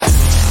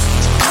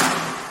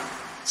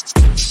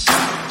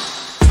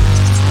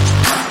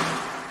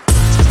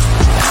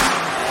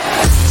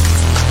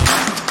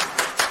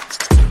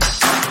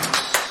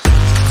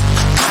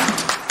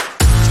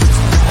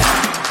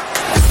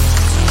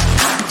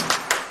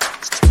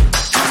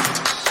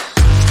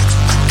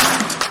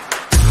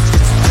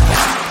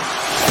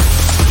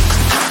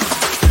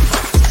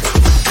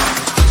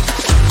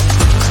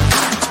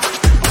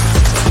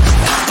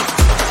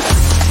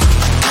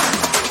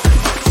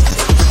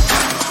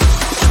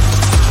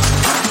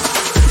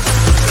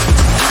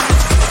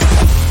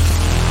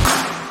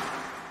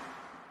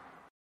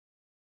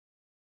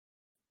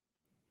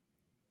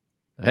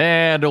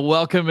And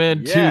welcome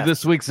into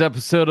this week's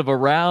episode of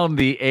Around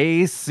the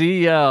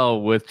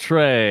ACL with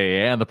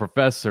Trey and the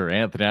Professor,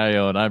 Anthony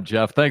Io, and I'm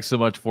Jeff. Thanks so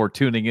much for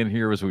tuning in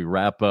here as we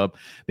wrap up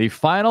the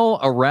final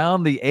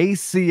Around the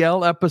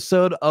ACL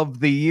episode of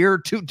the year.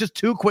 Just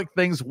two quick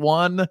things.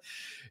 One,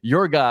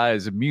 your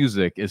guys'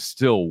 music is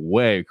still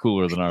way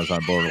cooler than ours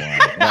on Borderline.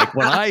 Like,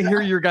 when I hear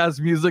your guys'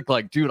 music,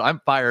 like, dude,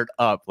 I'm fired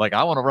up. Like,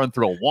 I want to run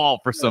through a wall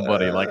for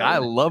somebody. Like, I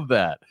love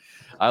that.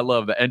 I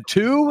love that. And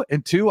two,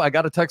 I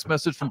got a text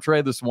message from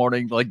Trey this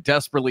morning, like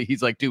desperately.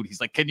 He's like,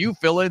 can you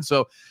fill in?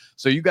 So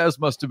you guys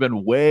must have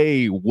been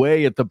way,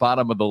 way at the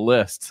bottom of the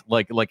list.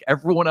 Like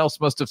everyone else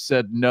must have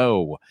said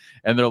no.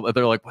 And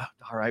they're like, well,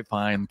 all right,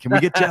 fine. Can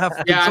we get Jeff?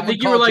 Yeah, I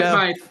think you were like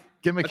Jeff?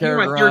 Give me my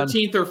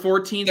 13th or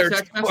 14th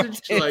text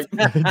message. Like,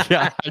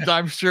 yeah,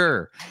 I'm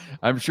sure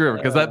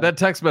because that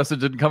text message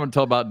didn't come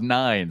until about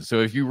 9.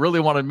 So if you really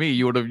wanted me,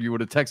 you would have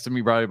texted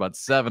me probably about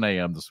 7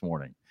 a.m. this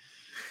morning.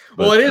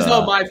 But, well, it is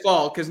all my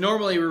fault because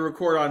normally we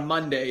record on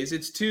Mondays.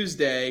 It's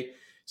Tuesday.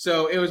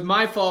 So it was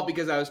my fault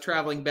because I was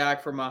traveling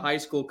back from a high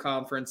school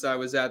conference I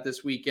was at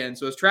this weekend.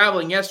 So I was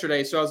traveling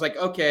yesterday. So I was like,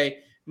 okay,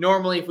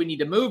 normally if we need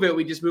to move it,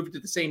 we just move it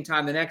to the same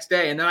time the next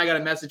day. And then I got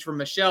a message from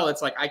Michelle.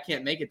 It's like, I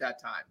can't make it that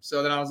time.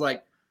 So then I was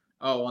like,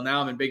 oh, well, now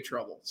I'm in big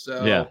trouble.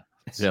 So yeah.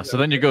 So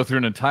then you go through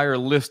an entire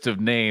list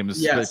of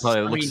names. Yes.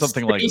 Probably looks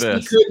something like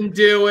this. He couldn't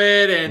do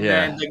it, and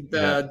then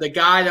the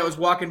guy that was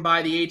walking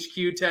by the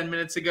HQ 10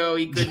 minutes ago,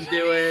 he couldn't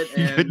do it.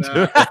 And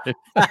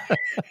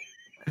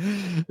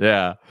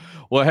yeah.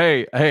 Well,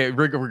 hey,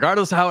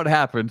 regardless how it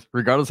happened,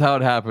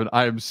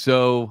 I am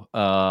so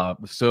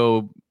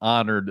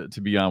honored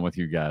to be on with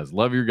you guys.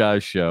 Love your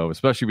guys' show,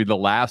 especially be the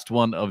last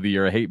one of the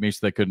year. I hate Mish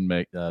that couldn't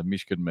make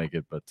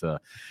it,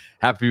 but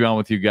happy to be on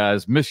with you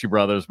guys. Miss you,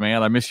 brothers,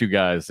 man. I miss you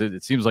guys.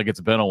 It seems like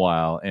it's been a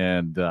while,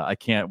 and I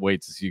can't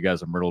wait to see you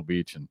guys at Myrtle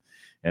Beach and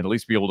at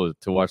least be able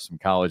to watch some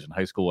college and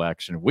high school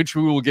action, which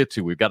we will get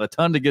to. We've got a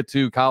ton to get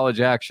to: college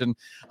action,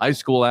 high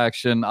school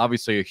action,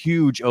 obviously a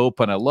huge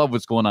open. I love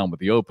what's going on with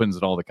the opens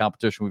and all the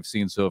competition we've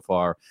seen so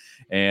far.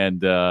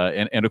 And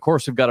of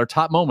course, we've got our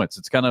top moments.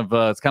 It's kind of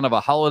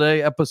a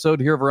holiday episode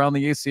here of Around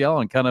the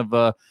ACL and kind of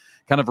a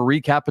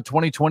recap of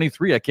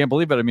 2023. I can't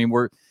believe it. I mean,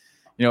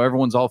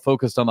 everyone's all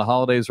focused on the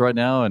holidays right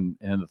now and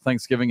the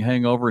Thanksgiving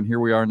hangover, and here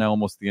we are now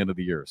almost the end of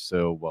the year.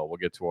 So we'll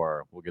get to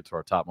our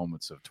top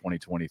moments of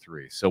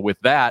 2023. So with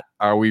that,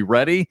 are we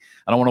ready?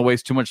 I don't want to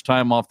waste too much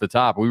time off the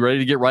top. Are we ready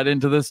to get right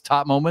into this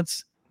top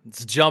moments?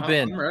 Let's jump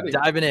in.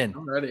 Diving in.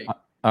 I'm ready.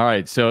 All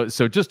right, so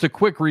just a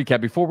quick recap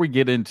before we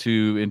get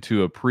into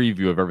a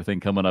preview of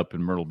everything coming up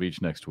in Myrtle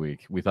Beach next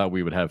week. We thought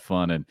we would have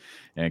fun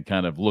and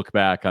kind of look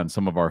back on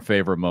some of our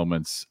favorite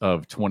moments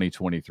of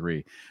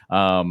 2023.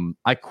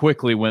 I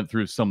quickly went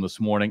through some this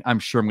morning. I'm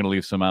sure I'm going to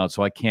leave some out,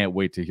 so I can't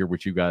wait to hear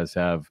what you guys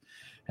have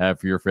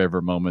for your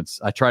favorite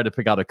moments. I tried to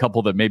pick out a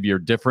couple that maybe are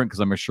different because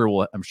I'm sure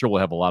we'll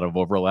have a lot of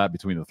overlap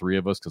between the three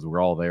of us because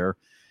we're all there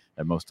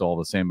at most all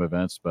the same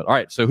events. But all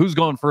right, so who's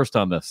going first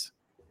on this?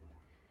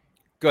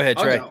 Go ahead,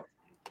 Trey.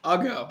 I'll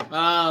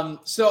go.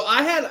 So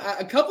I had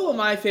a couple of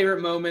my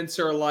favorite moments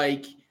are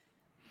like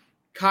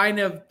kind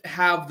of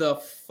have the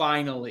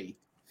finally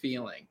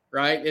feeling,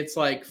 right? It's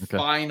like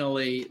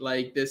finally,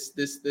 like this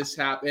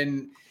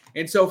happened.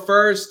 And so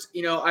first,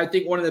 I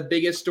think one of the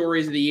biggest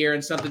stories of the year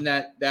and something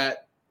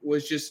that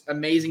was just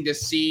amazing to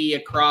see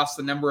across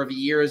the number of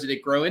years that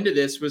it grow into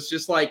this was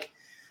just like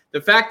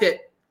the fact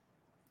that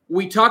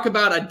we talk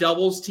about a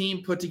doubles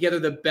team put together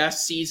the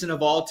best season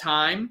of all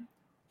time.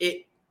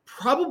 It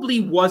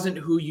probably wasn't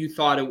who you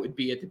thought it would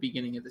be at the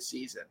beginning of the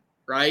season,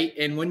 right?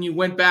 And when you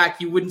went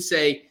back, you wouldn't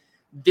say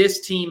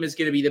this team is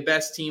going to be the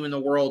best team in the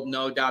world,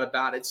 no doubt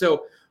about it.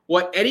 So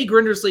what Eddie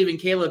Grindersleeve and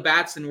Caleb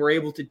Batson were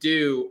able to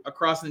do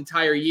across an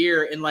entire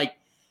year and like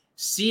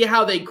see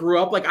how they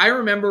grew up. Like I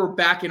remember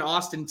back in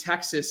Austin,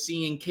 Texas,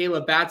 seeing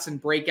Caleb Batson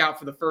break out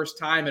for the first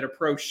time at a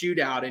pro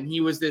shootout. And he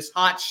was this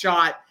hot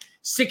shot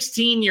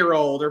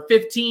 16-year-old or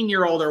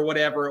 15-year-old or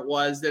whatever it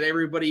was that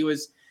everybody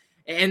was.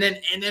 And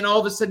then all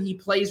of a sudden he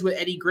plays with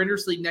Eddie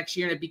Grindersleeve next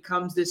year and it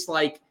becomes this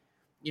like,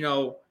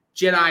 Jedi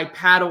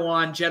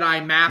Padawan,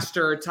 Jedi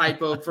Master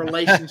type of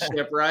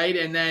relationship, right?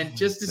 And then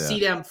just to see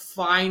them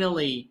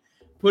finally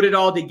put it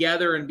all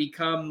together and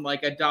become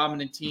like a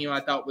dominant team,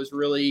 I thought was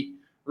really,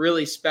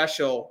 really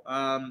special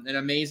and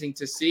amazing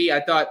to see.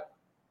 I thought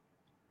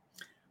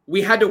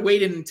we had to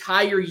wait an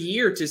entire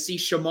year to see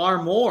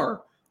Shamar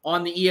Moore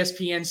on the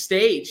ESPN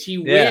stage. He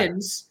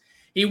wins.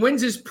 He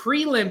wins his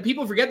prelim.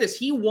 People forget this.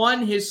 He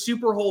won his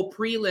Super Bowl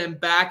prelim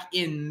back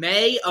in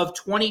May of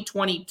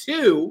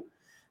 2022,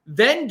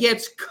 then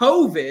gets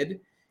COVID,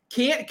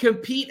 can't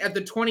compete at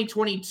the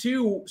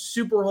 2022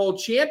 Super Bowl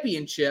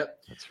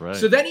championship. That's right.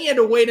 So then he had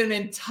to wait an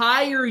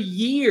entire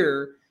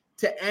year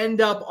to end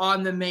up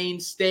on the main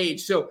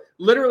stage. So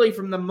literally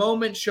from the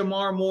moment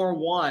Shamar Moore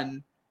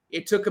won,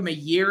 it took him a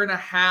year and a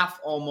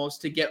half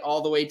almost to get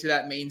all the way to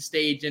that main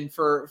stage. And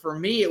for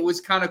me, it was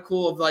kind of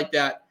cool of like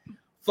that.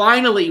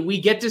 Finally,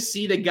 we get to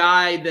see the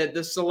guy,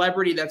 the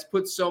celebrity that's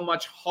put so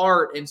much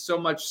heart and so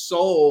much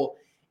soul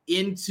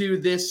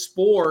into this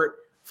sport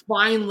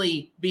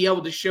finally be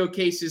able to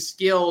showcase his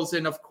skills.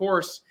 And of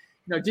course,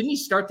 didn't he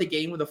start the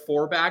game with a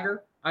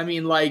 4-bagger? I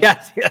mean, like,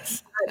 yes.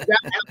 that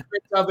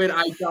aspect of it,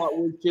 I thought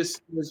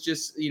was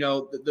just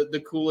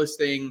the coolest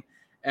thing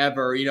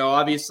ever.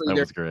 Obviously that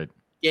was great.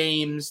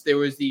 Games, there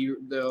was the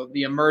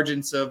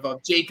emergence of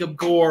Jacob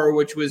Gore,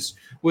 which was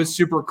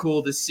super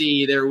cool to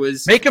see. There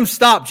was make him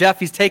stop, Jeff.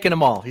 He's taking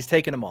them all.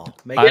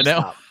 I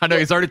know.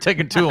 He's already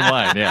taken 2 of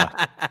mine.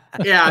 Yeah.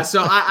 Yeah.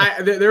 So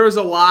there was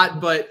a lot,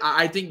 but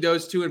I think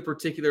those 2 in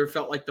particular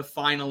felt like the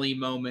finally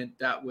moment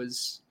that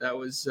was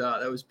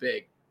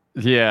big.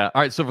 Yeah.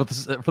 All right. So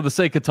for the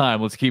sake of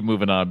time, let's keep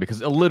moving on,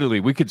 because literally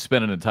we could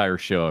spend an entire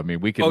show. I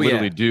mean, we could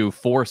literally do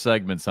 4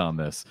 segments on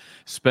this,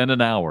 spend an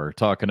hour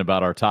talking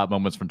about our top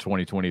moments from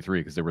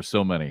 2023, because there were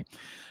so many.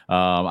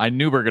 I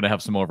knew we were going to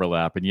have some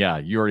overlap, and yeah,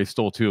 you already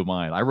stole 2 of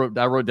mine. I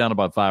wrote down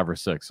about 5 or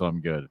 6, so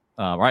I'm good.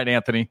 All right,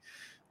 Anthony.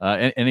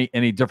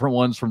 Any different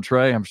ones from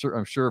Trey? I'm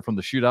sure from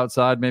the shootout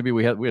side, maybe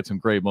we had some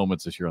great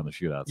moments this year on the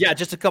shootout. Yeah,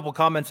 just a couple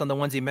comments on the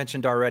ones he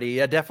mentioned already.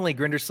 Yeah, definitely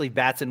Grindersley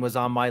Batson was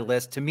on my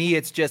list. To me,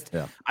 it's just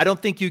I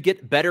don't think you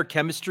get better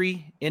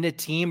chemistry in a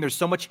team. There's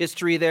so much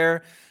history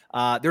there.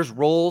 There's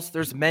roles,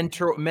 there's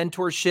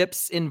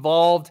mentorships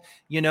involved,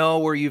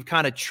 where you've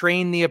kind of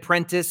trained the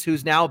apprentice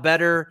who's now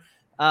better,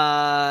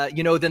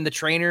 than the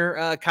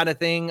trainer kind of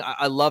thing.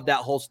 I love that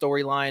whole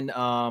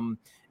storyline.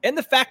 And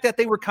the fact that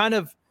they were kind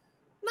of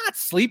not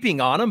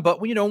sleeping on him, but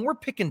we're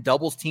picking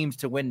doubles teams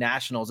to win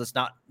nationals. It's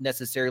not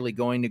necessarily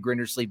going to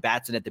Grindersley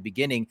Batson at the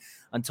beginning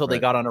until they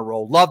got on a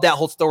roll. Love that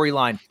whole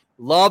storyline.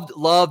 Loved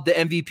the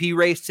MVP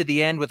race to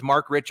the end with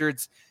Mark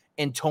Richards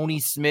and Tony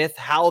Smith,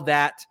 how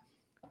that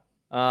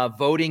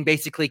voting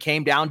basically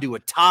came down to a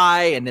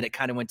tie, and then it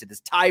kind of went to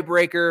this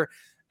tiebreaker,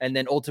 and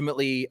then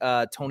ultimately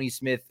Tony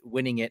Smith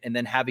winning it, and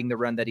then having the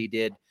run that he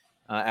did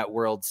at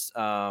Worlds,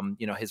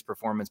 his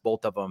performance,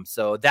 both of them.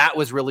 So that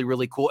was really,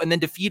 really cool. And then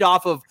to feed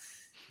off of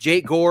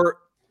Jake Gore,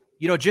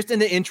 just in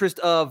the interest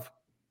of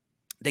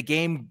the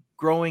game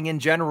growing in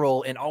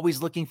general and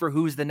always looking for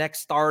who's the next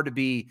star to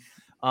be.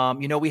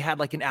 We had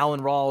like an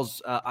Alan Rawls.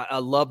 I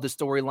love the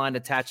storyline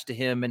attached to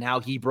him and how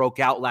he broke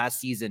out last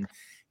season.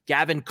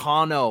 Gavin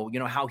Cano,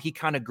 how he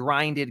kind of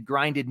grinded,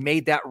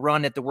 made that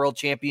run at the World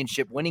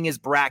Championship, winning his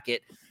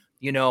bracket,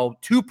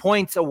 2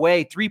 points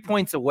away, 3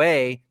 points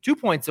away, 2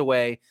 points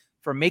away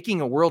from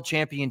making a World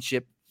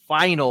Championship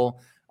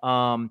final.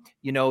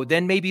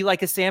 Then maybe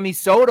like a Sammy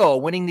Soto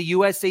winning the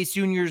USA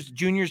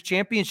Juniors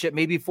Championship,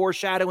 maybe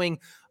foreshadowing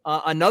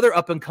another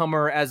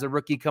up-and-comer as a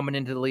rookie coming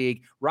into the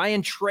league.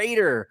 Ryan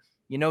Trader,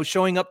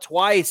 showing up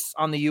twice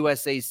on the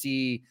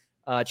USAC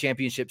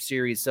Championship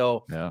Series.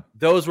 So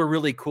those were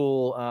really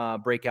cool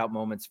breakout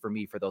moments for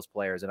me for those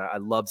players. And I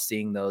love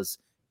seeing those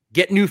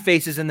get new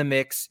faces in the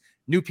mix,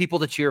 new people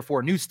to cheer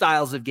for, new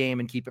styles of game,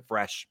 and keep it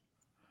fresh.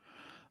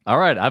 All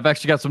right, I've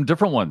actually got some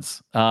different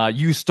ones.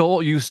 You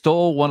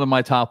stole one of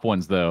my top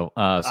ones though.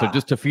 So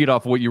just to feed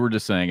off what you were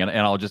just saying, and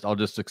I'll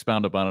just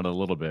expound upon it a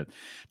little bit.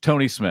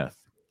 Tony Smith.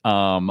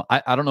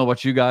 I don't know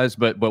about you guys,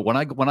 but when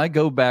I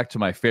go back to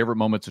my favorite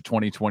moments of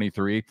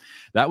 2023,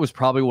 that was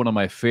probably one of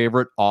my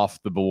favorite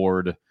off the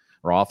board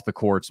or off the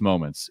courts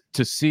moments.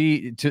 To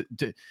see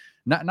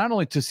not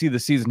only to see the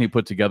season he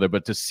put together,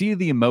 but to see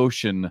the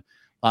emotion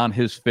on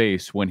his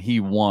face when he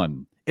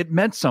won. It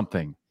meant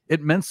something.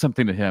 It meant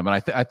something to him.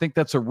 And I think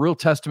that's a real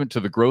testament to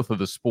the growth of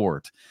the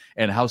sport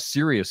and how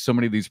serious so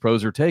many of these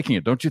pros are taking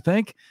it. Don't you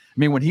think? I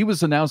mean, when he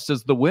was announced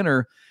as the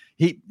winner,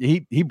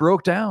 he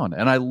broke down,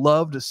 and I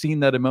loved seeing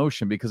that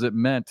emotion because it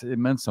meant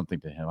something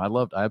to him. I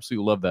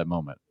absolutely loved that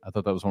moment. I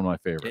thought that was one of my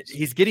favorites.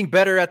 He's getting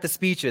better at the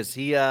speeches.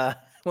 He, when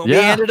we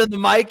handed him the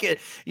mic, at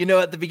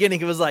the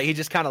beginning, it was like, he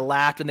just kind of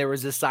laughed and there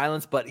was this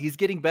silence, but he's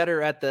getting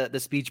better at the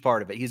speech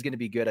part of it. He's going to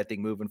be good, I think,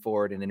 moving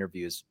forward in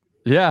interviews.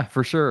 Yeah,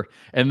 for sure.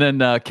 And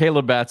then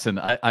Caleb Batson,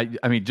 I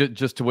mean,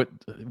 just to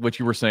what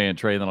you were saying,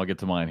 Trey, and then I'll get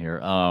to mine here.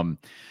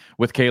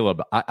 With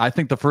Caleb, I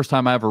think the first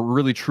time I ever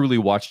really truly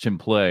watched him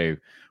play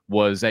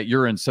was at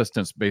your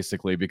insistence,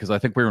 basically, because I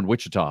think we were in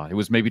Wichita. It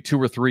was maybe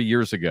 2 or 3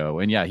 years ago.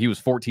 And yeah, he was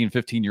 14,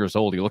 15 years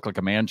old. He looked like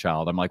a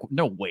man-child. I'm like,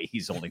 no way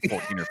he's only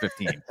 14 or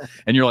 15.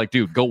 And you're like,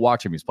 dude, go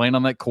watch him. He's playing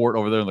on that court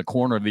over there in the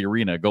corner of the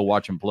arena. Go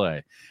watch him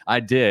play. I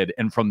did.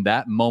 And from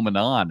that moment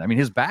on, I mean,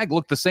 his bag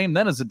looked the same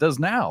then as it does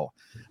now.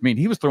 I mean,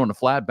 he was throwing a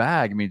flat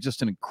bag. I mean,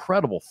 just an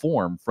incredible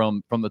form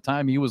from the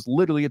time he was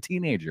literally a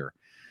teenager.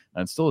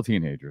 And still a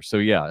teenager. So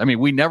yeah, I mean,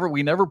 we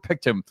never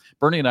picked him.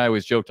 Bernie and I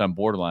always joked on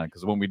Borderline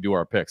because when we do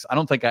our picks, I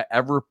don't think I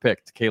ever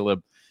picked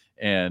Caleb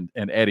and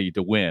Eddie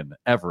to win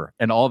ever.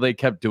 And all they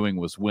kept doing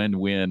was win.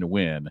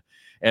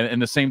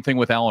 And the same thing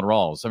with Alan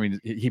Rawls. I mean,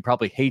 he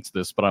probably hates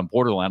this, but on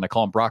Borderline, I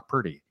call him Brock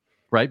Purdy,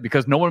 right?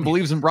 Because no one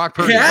believes in Brock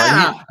Purdy.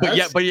 Yeah,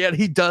 right? But yet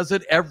he does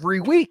it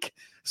every week.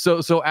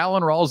 So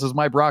Alan Rawls is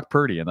my Brock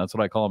Purdy, and that's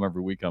what I call him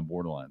every week on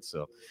Borderline.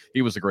 So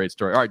he was a great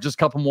story. All right, just a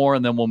couple more,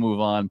 and then we'll move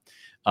on.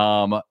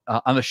 On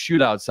the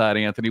shootout side,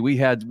 Anthony, we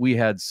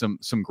had some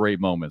great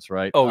moments,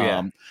 right? Oh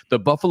yeah, the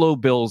Buffalo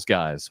Bills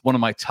guys, one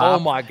of my top.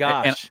 Oh my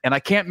gosh, and I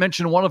can't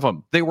mention one of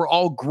them. They were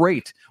all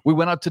great. We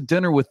went out to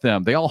dinner with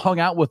them. They all hung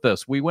out with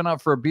us. We went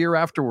out for a beer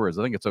afterwards.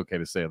 I think it's okay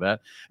to say that.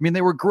 I mean,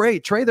 they were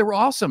great. Trey, they were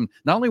awesome.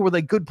 Not only were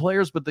they good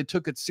players, but they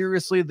took it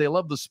seriously. They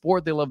loved the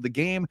sport. They loved the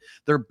game.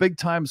 They're big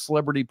time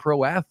celebrity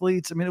pro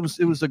athletes. I mean,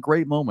 it was a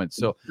great moment.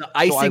 So the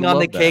icing on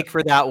the cake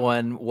for that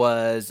one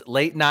was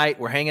late night.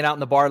 We're hanging out in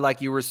the bar,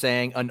 like you were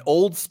saying, an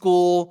old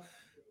school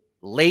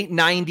late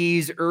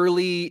 90s,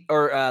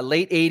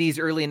 late 80s,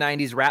 early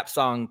 90s rap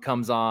song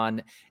comes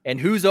on, and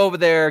who's over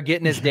there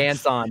getting his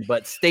dance on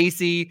but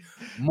Stacey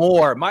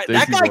Moore.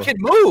 That guy can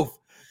move.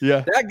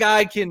 Yeah, that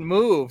guy can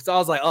move. So I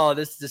was like, oh,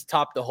 this just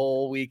topped the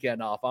whole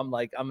weekend off. I'm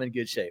like, I'm in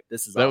good shape.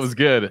 This is that awesome. Was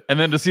good. And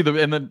then to see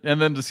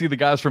the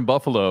guys from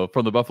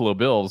the Buffalo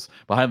Bills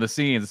behind the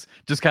scenes,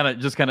 just kind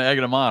of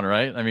egging them on,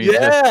 right? I mean,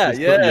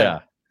 yeah.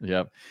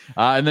 Yep.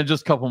 And then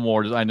just a couple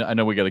more. I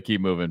know we got to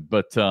keep moving,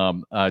 but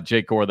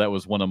Jake Gore, that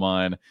was one of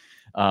mine.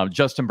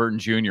 Justin Burton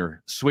Jr.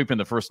 sweeping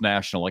the first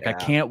national. I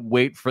can't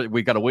wait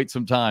we got to wait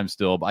some time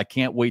still, but I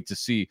can't wait to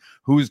see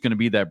who's going to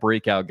be that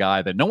breakout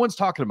guy that no one's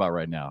talking about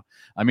right now.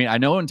 I mean, I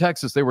know in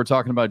Texas they were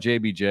talking about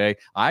JBJ.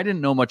 I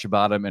didn't know much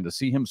about him, and to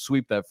see him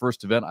sweep that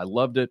first event, I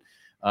loved it.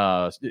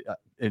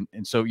 And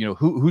so,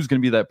 who's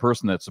going to be that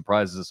person that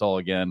surprises us all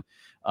again?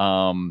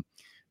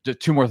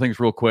 Two more things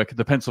real quick.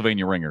 The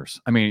Pennsylvania Ringers.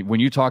 I mean,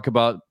 when you talk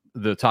about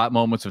the top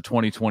moments of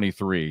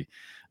 2023,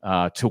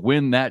 to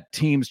win that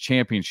team's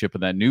championship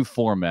in that new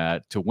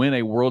format, to win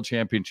a world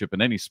championship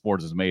in any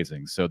sport is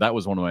amazing. So that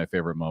was one of my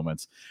favorite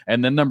moments.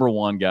 And then number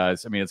one,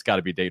 guys, I mean, it's got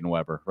to be Dayton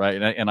Weber, right?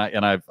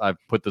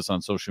 I've put this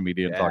on social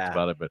media and talked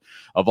about it, but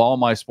of all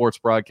my sports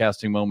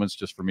broadcasting moments,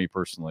 just for me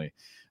personally,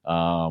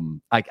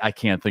 I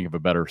can't think of a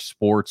better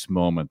sports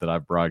moment that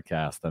I've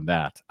broadcast than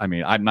that. I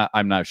mean,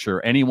 I'm not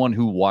sure anyone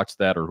who watched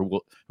that or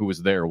who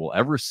was there will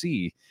ever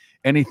see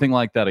anything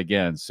like that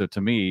again. So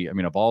to me, I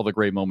mean, of all the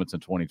great moments in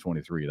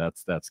 2023,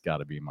 that's got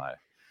to be my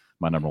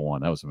number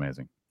one. That was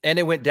amazing. And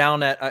it went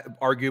down at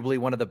arguably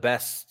one of the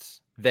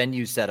best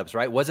venue setups,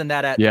 right? Was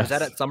that at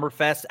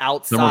Summerfest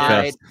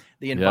outside?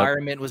 The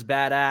environment was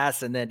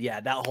badass, and then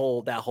that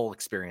whole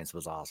experience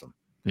was awesome.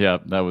 Yeah,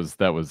 that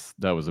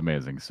was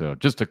amazing. So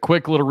just a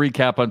quick little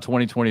recap on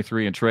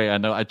 2023. And Trey, I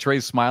know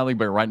Trey's smiling,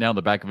 but right now in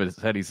the back of his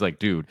head, he's like,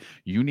 dude,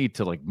 you need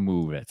to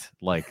move it.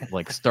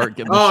 Like start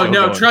getting oh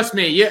no, going. Trust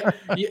me.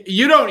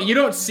 You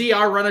don't see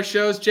our run of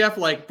shows, Jeff,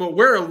 but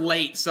we're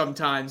late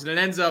sometimes, and it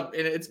ends up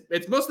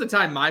it's most of the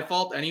time my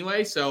fault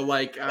anyway. So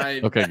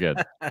okay,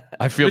 good.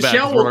 I feel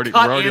Michelle bad. Will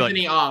cut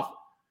Anthony off.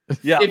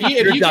 Yeah.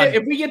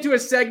 If we get to a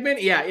segment,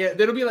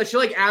 it'll be like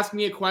she'll ask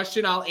me a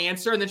question, I'll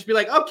answer, and then she'll be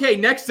like, okay,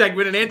 next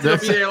segment, and Anthony will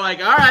be there like,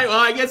 all right, well,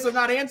 I guess I'm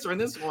not answering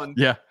this one.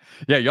 Yeah.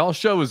 Yeah, y'all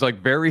show is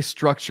very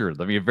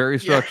structured. I mean, very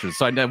structured.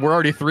 So we're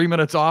already 3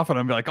 minutes off, and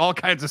I'm all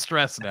kinds of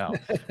stress now.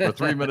 We're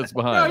 3 minutes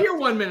behind. No, you're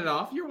 1 minute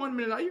off. You're 1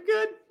 minute off. You're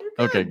good.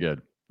 Okay,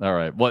 good. All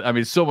right. Well, I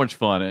mean, so much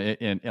fun,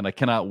 and I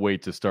cannot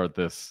wait to start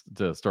this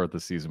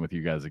season with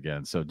you guys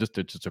again. So just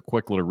a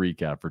quick little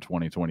recap for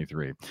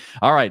 2023.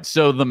 All right.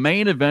 So the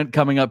main event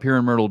coming up here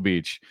in Myrtle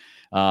Beach,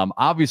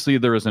 obviously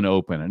there is an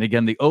open, and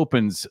again, the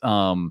opens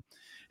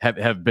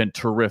have been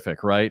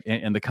terrific, right?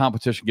 And the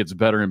competition gets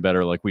better and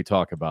better, like we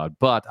talk about.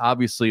 But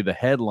obviously, the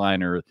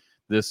headliner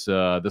this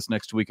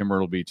next week in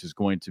Myrtle Beach is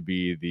going to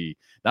be the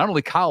not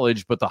only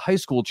college but the high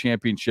school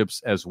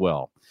championships as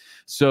well.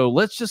 So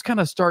let's just kind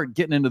of start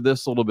getting into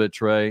this a little bit,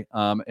 Trey.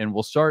 And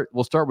we'll start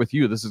with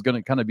you. This is going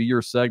to kind of be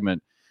your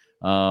segment.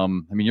 I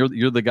mean,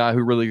 you're the guy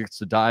who really gets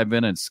to dive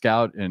in and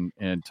scout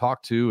and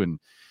talk to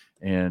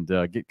and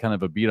get kind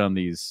of a beat on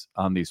these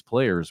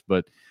players.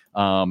 But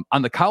on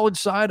the college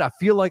side, I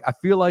feel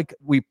like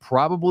we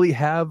probably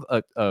have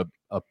a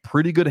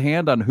pretty good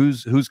hand on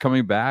who's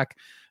coming back.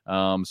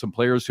 Some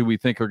players who we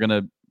think are going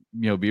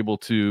to, be able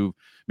to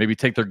maybe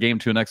take their game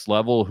to a next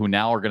level, who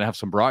now are going to have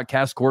some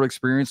broadcast court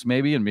experience,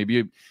 maybe, and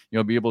maybe,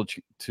 be able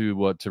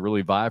to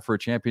really vie for a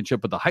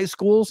championship. But the high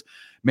schools,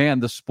 man,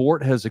 the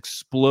sport has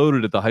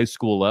exploded at the high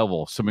school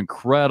level. Some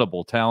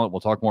incredible talent.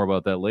 We'll talk more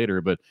about that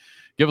later, but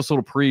give us a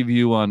little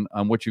preview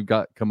on what you've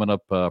got coming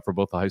up for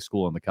both the high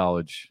school and the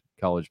college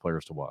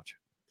players to watch.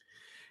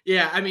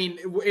 Yeah, I mean,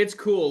 it's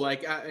cool.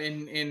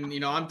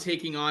 I'm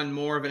taking on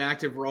more of an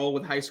active role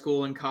with high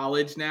school and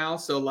college now.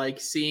 So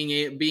seeing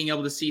it, being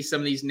able to see some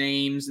of these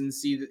names and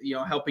see,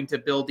 helping to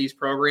build these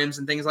programs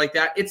and things like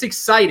that, it's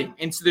exciting.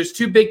 And so there's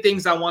two big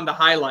things I wanted to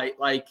highlight,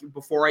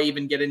 before I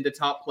even get into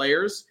top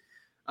players.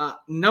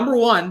 Number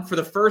one, for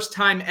the first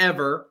time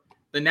ever,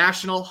 the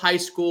National High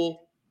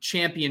School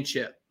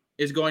Championship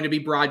is going to be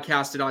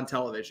broadcasted on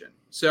television.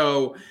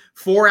 So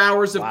 4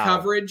 hours of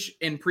coverage.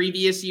 In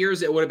previous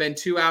years, it would have been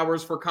 2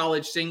 hours for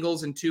college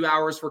singles and 2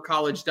 hours for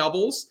college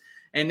doubles.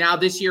 And now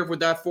this year with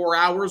that 4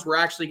 hours, we're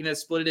actually going to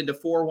split it into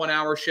 4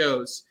 1-hour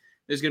shows.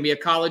 There's going to be a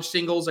college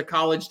singles, a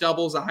college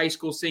doubles, a high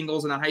school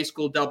singles, and a high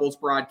school doubles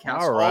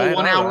broadcast. All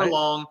 1 hour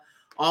long,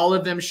 all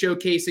of them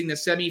showcasing the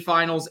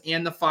semifinals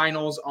and the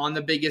finals on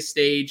the biggest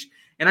stage.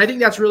 And I think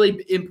that's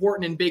really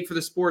important and big for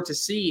the sport to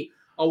see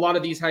a lot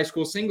of these high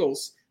school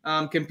singles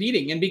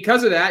competing. And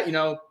because of that,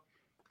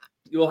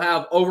 you'll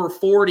have over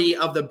 40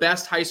 of the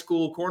best high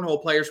school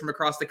cornhole players from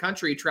across the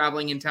country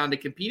traveling in town to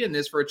compete in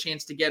this for a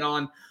chance to get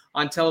on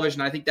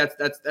television. I think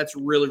that's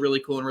really,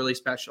 really cool and really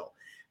special.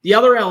 The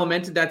other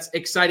element that's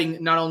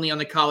exciting, not only on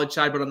the college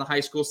side, but on the high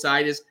school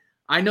side, is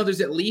I know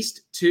there's at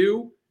least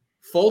 2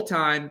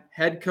 full-time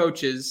head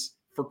coaches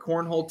for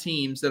cornhole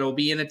teams that will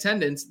be in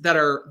attendance that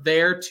are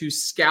there to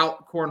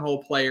scout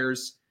cornhole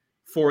players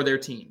for their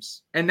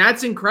teams. And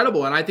that's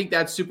incredible. And I think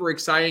that's super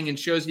exciting and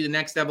shows you the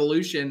next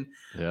evolution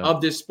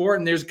of this sport.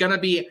 And there's going to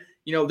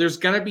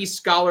be,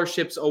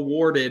 scholarships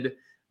awarded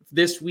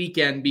this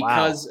weekend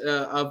because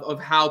of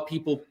how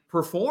people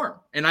perform.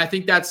 And I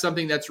think that's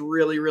something that's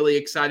really, really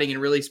exciting and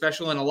really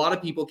special. And a lot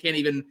of people can't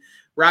even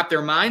wrap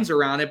their minds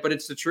around it, but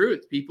it's the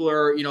truth. People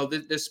are,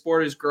 this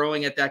sport is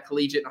growing at that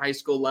collegiate and high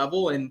school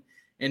level, and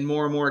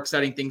more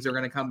exciting things are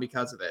going to come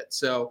because of it.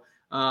 So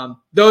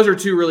those are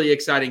 2 really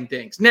exciting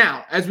things.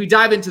 Now, as we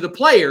dive into the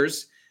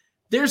players,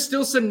 there's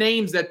still some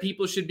names that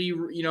people should be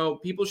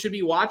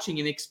watching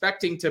and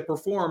expecting to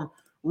perform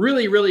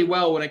really, really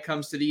well when it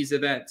comes to these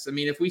events. I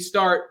mean, if we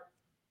start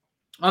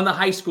on the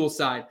high school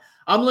side,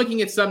 I'm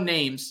looking at some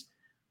names.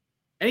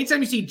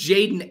 Anytime you see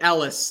Jayden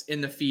Ellis in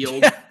the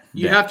field,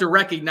 you have to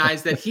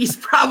recognize that he's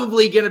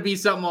probably going to be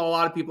something a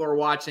lot of people are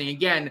watching.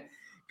 Again,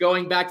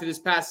 going back to this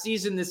past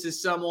season, this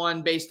is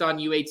someone based on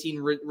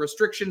U18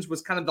 restrictions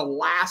was kind of the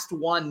last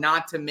one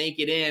not to make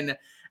it in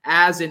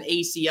as an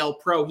ACL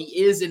Pro.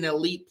 He is an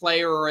elite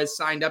player or has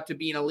signed up to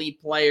be an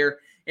elite player.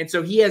 And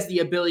so he has the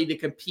ability to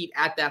compete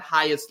at that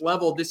highest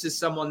level. This is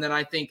someone that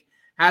I think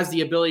has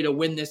the ability to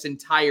win this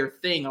entire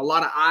thing. A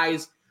lot of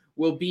eyes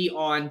will be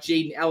on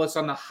Jayden Ellis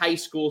on the high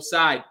school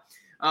side.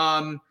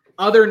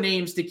 Other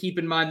names to keep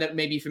in mind that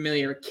may be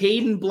familiar.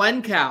 Caden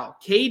Blencow.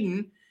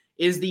 Caden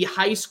is the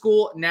high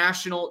school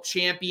national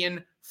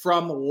champion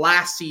from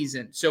last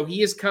season. So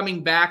he is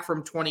coming back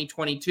from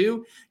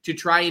 2022 to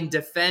try and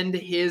defend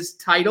his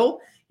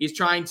title. He's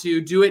trying to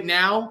do it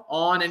now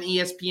on an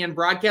ESPN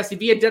broadcast. If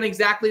he had done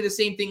exactly the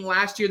same thing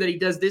last year that he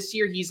does this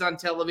year, he's on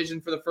television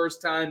for the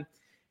first time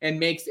and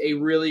makes a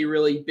really,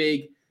 really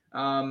big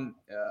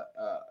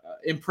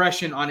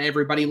impression on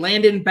everybody.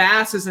 Landon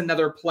Bass is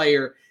another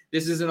player.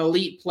 This is an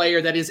elite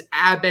player that has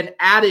been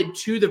added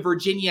to the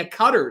Virginia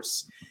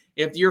Cutters.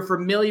 If you're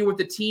familiar with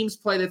the teams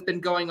play that's been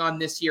going on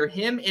this year,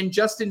 him and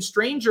Justin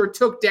Stranger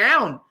took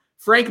down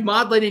Frank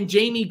Maudlin and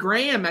Jamie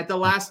Graham at the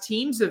last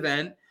teams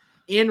event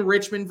in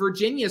Richmond,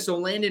 Virginia. So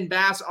Landon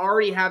Bass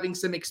already having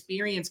some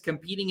experience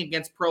competing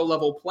against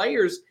pro-level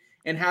players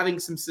and having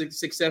some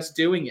success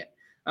doing it.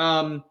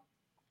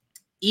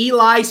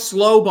 Eli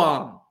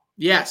Slowbaum.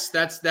 Yes,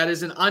 that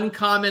is an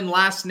uncommon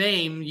last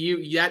name.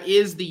 That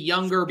is the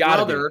younger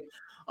brother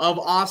of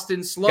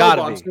Austin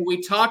Slowbaum. So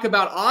we talk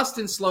about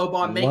Austin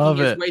Slowbaum making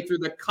his way through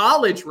the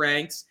college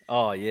ranks.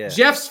 Oh, yeah.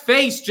 Jeff's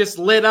face just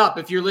lit up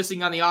if you're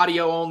listening on the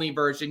audio-only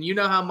version. You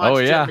know how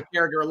much Jeff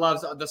McCarriger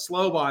loves the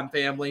Slowbaum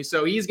family.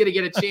 So he's going to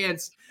get a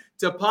chance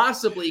to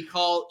possibly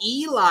call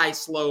Eli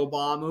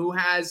Slowbaum, who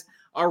has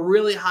a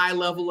really high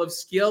level of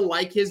skill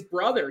like his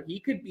brother. He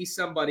could be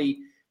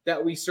somebody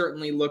that we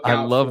certainly look out for.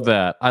 I love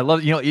that. I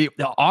love,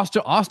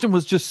 Austin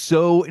was just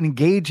so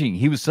engaging.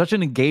 He was such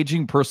an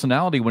engaging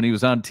personality when he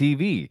was on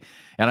TV.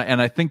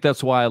 And I think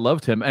that's why I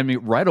loved him. I mean,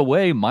 right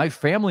away, my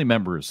family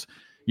members,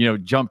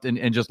 jumped in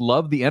and just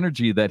loved the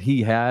energy that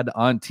he had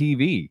on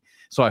TV.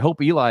 So I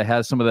hope Eli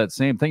has some of that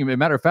same thing. As a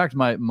matter of fact,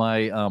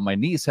 my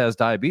niece has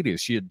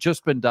diabetes. She had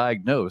just been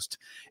diagnosed,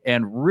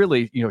 and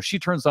really, she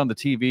turns on the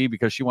TV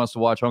because she wants to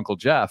watch Uncle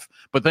Jeff.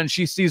 But then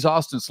she sees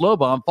Austin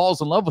Slowbaum,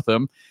 falls in love with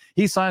him.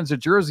 He signs a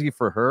jersey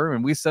for her,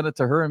 and we send it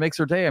to her, and makes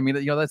her day. I mean,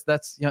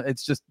 that's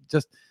it's just.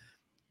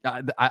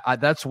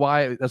 That's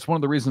one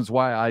of the reasons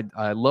why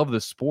I love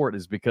this sport,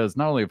 is because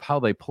not only of how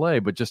they play,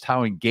 but just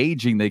how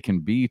engaging they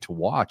can be to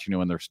watch,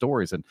 in their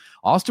stories. And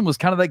Austin was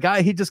kind of that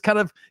guy. He just kind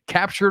of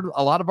captured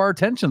a lot of our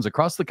attentions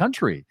across the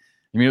country.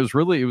 I mean, it was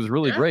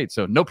really great.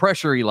 So no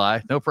pressure, Eli,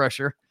 no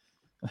pressure.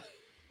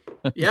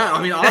 Yeah.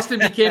 I mean, Austin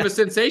became a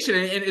sensation,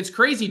 and it's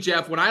crazy,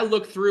 Jeff. When I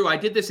looked through, I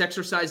did this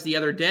exercise the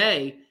other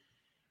day,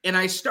 and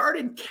I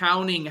started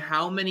counting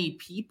how many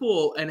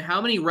people and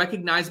how many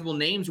recognizable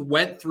names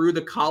went through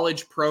the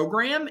college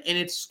program, and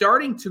it's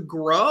starting to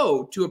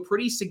grow to a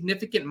pretty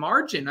significant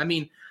margin. I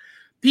mean,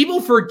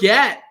 people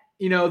forget,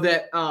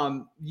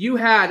 that you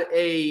had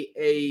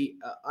a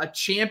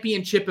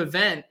championship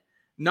event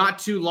not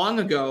too long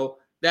ago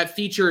that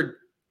featured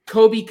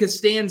Kobe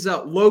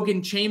Costanza,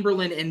 Logan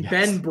Chamberlain, and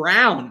Ben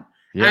Brown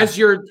as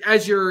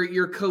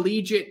your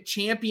collegiate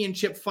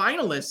championship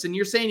finalists, and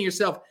you're saying to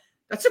yourself,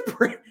 that's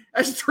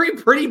 3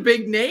 pretty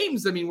big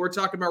names. I mean, we're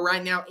talking about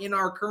right now in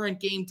our current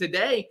game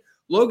today,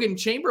 Logan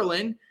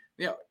Chamberlain,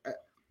 a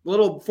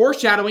little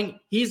foreshadowing.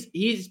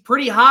 He's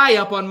pretty high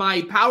up on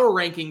my power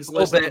rankings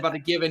list. I'm about to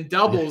give in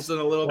doubles in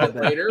a little bit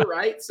later.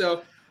 Right.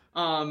 So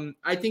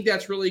I think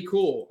that's really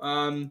cool.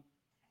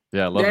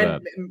 Yeah. I love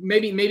that.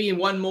 Maybe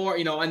one more,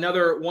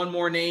 one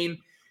more name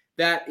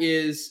that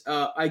is,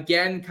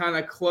 again, kind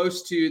of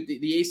close to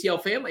the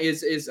ACL family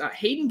is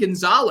Jayden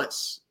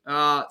Gonzalez,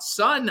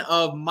 son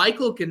of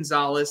Michael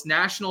Gonzalez,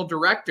 national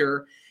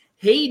director.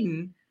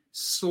 Jayden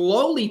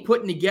slowly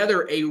putting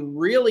together a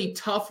really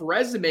tough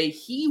resume.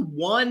 He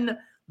won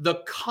the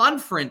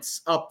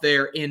conference up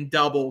there in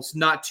doubles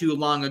not too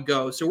long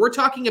ago. So we're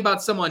talking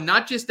about someone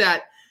not just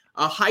at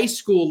a high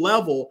school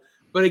level,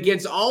 but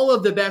against all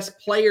of the best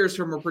players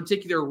from a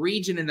particular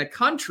region in the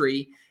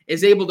country,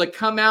 is able to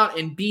come out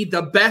and be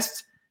the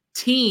best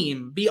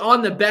team, be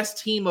on the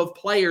best team of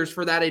players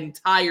for that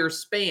entire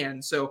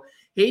span. So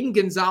Jayden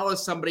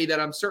Gonzalez, somebody that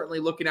I'm certainly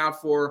looking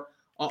out for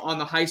on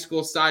the high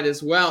school side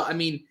as well. I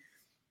mean,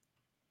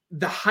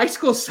 the high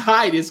school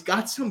side has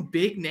got some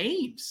big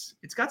names.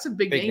 It's got some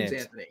big names,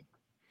 Anthony.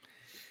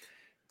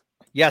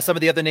 Yeah, some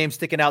of the other names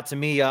sticking out to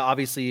me,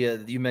 obviously,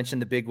 you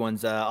mentioned the big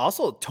ones.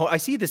 Also, I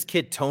see this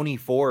kid, Tony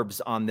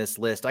Forbes, on this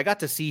list. I got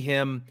to see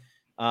him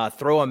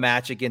throw a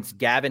match against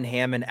Gavin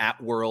Hammond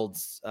at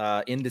Worlds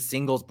in the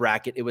singles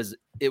bracket. It was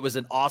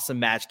an awesome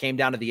match. Came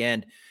down to the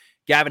end.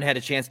 Gavin had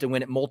a chance to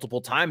win it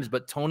multiple times,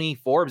 but Tony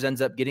Forbes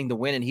ends up getting the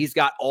win, and he's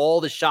got all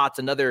the shots.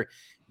 Another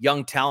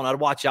young talent. I'd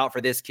watch out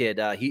for this kid.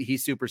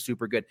 He's super,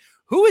 super good.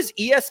 Who is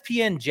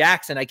ESPN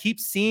Jackson? I keep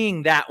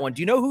seeing that one.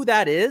 Do you know who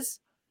that is?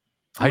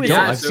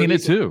 I've seen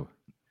it too.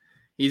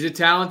 He's a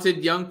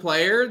talented young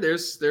player.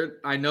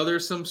 I know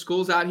there's some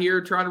schools out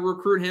here trying to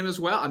recruit him as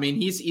well. I mean,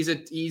 he is a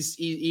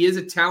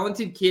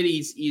talented kid.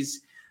 He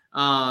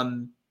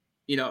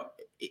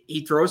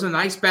throws a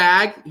nice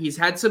bag. He's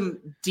had some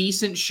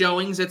decent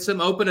showings at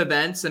some open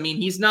events. I mean,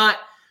 he's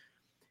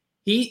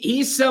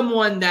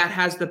someone that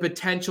has the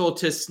potential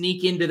to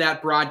sneak into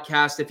that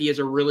broadcast if he has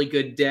a really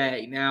good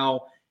day.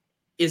 Now,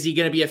 is he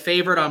going to be a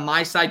favorite on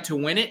my side to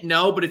win it?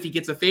 No, but if he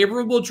gets a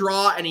favorable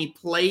draw and he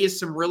plays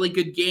some really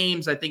good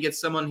games, I think it's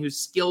someone who's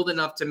skilled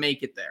enough to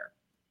make it there.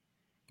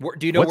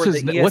 Do you know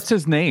what's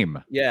his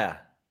name? Yeah.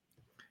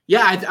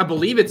 Yeah, I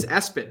believe it's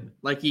Espen.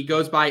 Like, he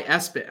goes by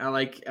Espen.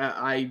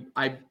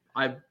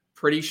 I'm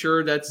pretty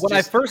sure that's when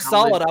I first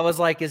saw it. I was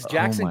like, is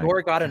Jackson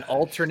Gore got an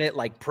alternate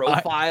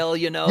profile,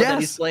 that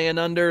he's playing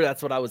under?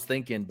 That's what I was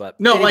thinking. But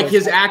no, anyways, like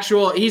his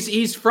actual,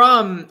 he's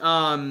from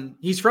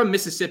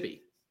Mississippi.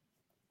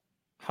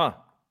 Huh.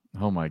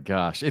 Oh my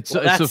gosh. It's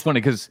so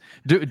funny because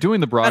doing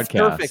the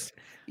broadcast. That's perfect.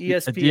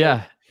 ESPN.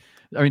 Yeah.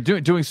 I mean,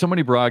 doing so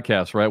many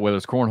broadcasts, right? Whether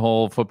it's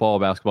cornhole, football,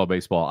 basketball,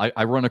 baseball,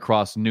 I run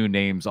across new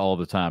names all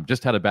the time.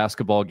 Just had a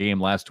basketball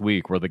game last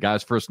week where the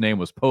guy's first name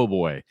was Po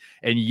Boy,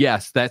 and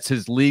yes, that's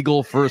his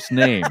legal first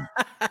name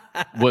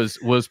was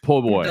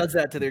Po Boy. Who does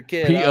that to their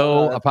kid?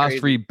 P-O''Boigh,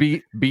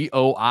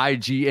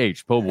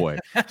 Po Boy.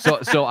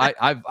 So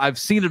I've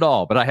seen it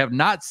all, but I have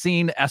not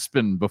seen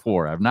Espen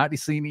before. I've not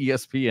seen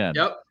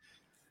ESPN.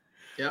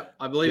 Yep,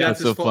 I believe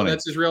that's his full.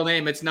 That's his real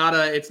name. It's not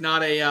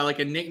a like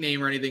a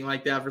nickname or anything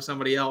like that for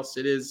somebody else.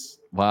 It is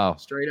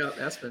straight up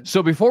Espen.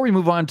 So before we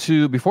move on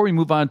to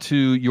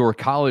your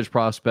college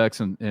prospects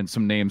and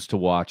some names to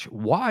watch,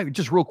 why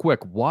just real quick,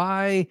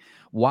 why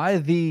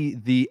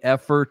the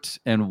effort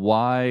and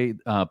why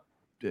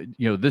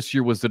this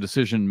year was the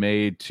decision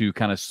made to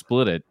kind of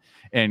split it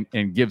and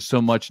give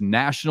so much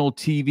national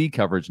TV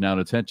coverage now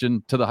and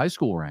attention to the high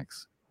school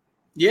ranks?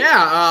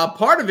 Yeah,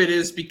 part of it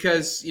is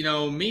because,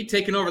 me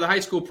taking over the high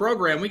school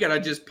program, we got to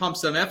just pump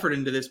some effort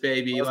into this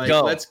baby.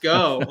 Let's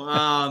go.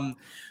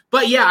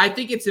 But yeah, I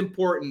think it's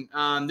important.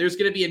 There's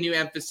going to be a new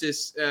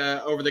emphasis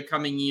over the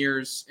coming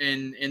years.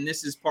 And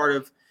this is part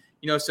of,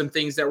 some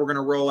things that we're going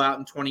to roll out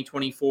in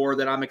 2024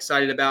 that I'm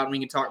excited about and we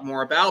can talk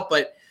more about.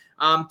 But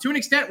to an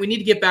extent, we need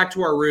to get back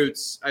to our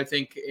roots, I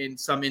think, in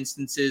some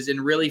instances,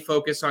 and really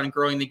focus on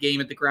growing the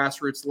game at the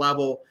grassroots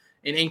level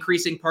and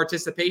increasing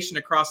participation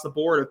across the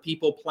board of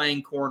people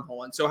playing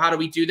cornhole. And so how do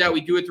we do that? We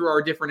do it through our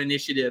different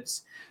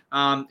initiatives.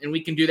 And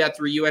we can do that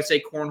through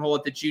USA Cornhole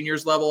at the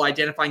juniors level,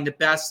 identifying the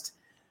best,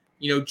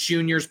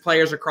 juniors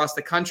players across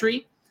the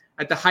country.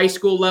 At the high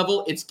school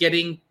level, it's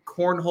getting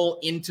cornhole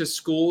into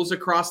schools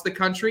across the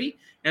country.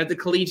 And at the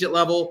collegiate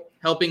level,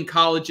 helping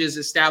colleges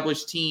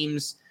establish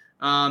teams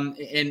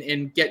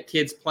and get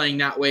kids playing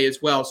that way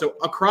as well. So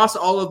across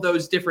all of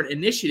those different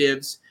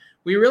initiatives,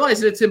 we realize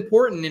that it's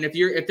important, and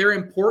if they're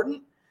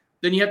important,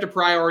 then you have to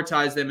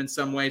prioritize them in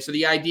some way. So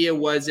the idea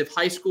was, if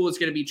high school is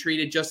going to be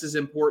treated just as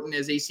important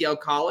as ACL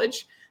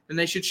college, then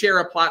they should share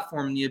a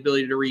platform and the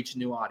ability to reach a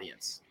new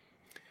audience.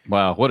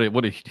 Wow, what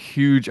a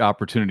huge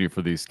opportunity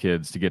for these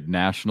kids to get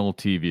national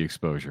TV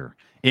exposure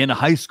in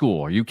high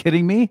school. Are you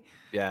kidding me?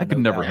 Yeah, I could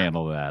never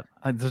handle that.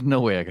 There's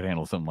no way I could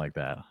handle something like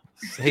that.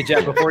 Hey,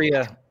 Jeff,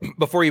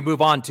 before you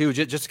move on too,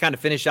 just to kind of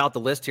finish out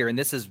the list here. And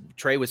this is,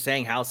 Trey was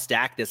saying how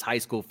stacked this high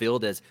school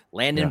field is.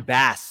 Landon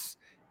Bass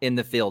in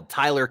the field.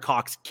 Tyler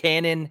Cox,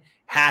 Cannon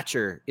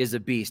Hatcher is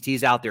a beast.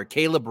 He's out there.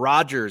 Caleb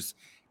Rogers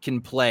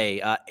can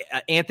play.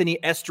 Anthony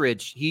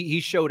Estridge, he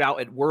showed out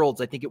at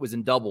Worlds. I think it was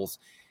in doubles.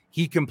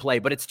 He can play,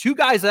 but it's two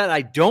guys that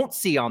I don't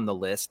see on the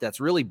list. That's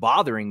really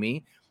bothering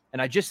me.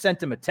 And I just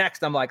sent him a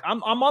text. I'm like,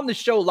 I'm on the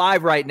show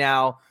live right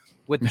now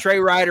with Trey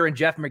Ryder and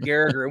Jeff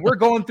McGarriger, and we're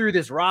going through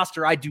this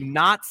roster. I do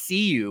not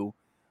see you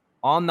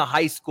on the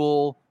high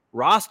school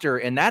roster,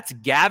 and that's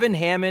Gavin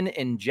Hammond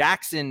and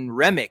Jackson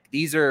Remick.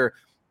 These are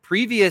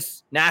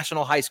previous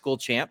national high school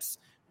champs.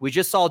 We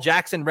just saw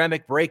Jackson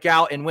Remick break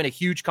out and win a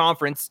huge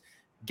conference.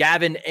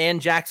 Gavin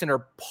and Jackson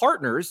are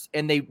partners,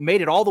 and they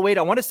made it all the way to,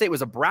 I want to say it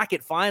was a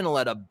bracket final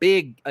at a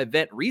big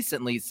event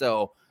recently.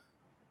 So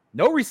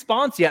no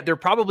response yet. They're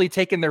probably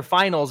taking their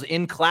finals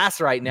in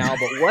class right now,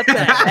 but what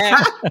the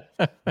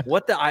heck?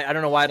 I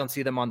don't know why I don't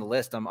see them on the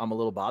list. I'm a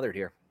little bothered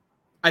here.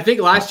 I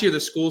think last year the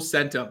school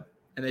sent them,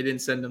 and they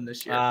didn't send them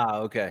this year.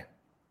 Okay.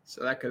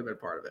 So that could have been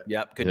part of it.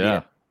 Yep, could be yeah.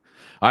 it.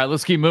 All right,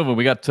 let's keep moving.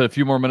 We got a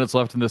few more minutes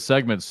left in this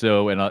segment,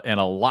 so and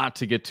a lot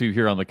to get to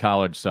here on the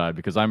college side,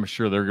 because I'm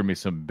sure there are going to be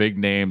some big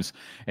names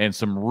and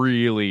some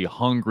really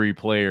hungry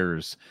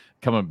players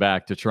coming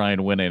back to try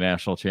and win a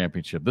national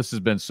championship. This has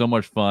been so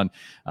much fun.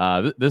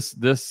 This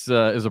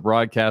is a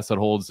broadcast that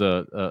holds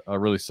a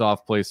really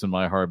soft place in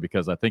my heart,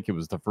 because I think it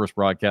was the first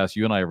broadcast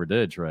you and I ever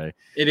did, Trey.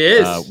 It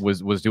is.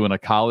 Was doing a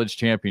college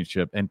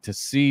championship, and to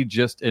see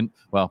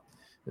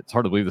it's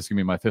hard to believe this is going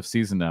to be my 5th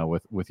season now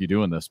with you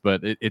doing this,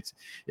 but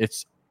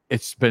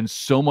it's been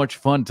so much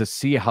fun to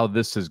see how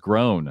this has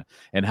grown,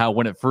 and how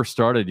when it first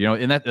started,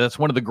 and that's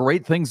one of the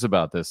great things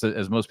about this,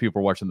 as most people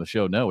are watching the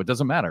show know, it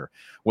doesn't matter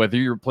whether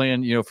you're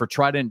playing, for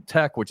Trident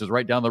Tech, which is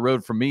right down the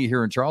road from me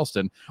here in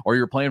Charleston, or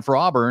you're playing for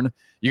Auburn,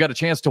 you got a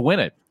chance to win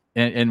it.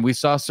 And we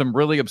saw some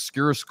really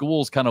obscure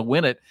schools kind of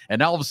win it. And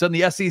now all of a sudden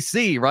the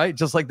SEC, right?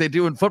 Just like they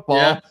do in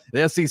football,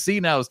 The SEC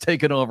now is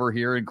taking over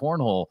here in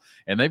cornhole,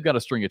 and they've got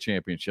a string of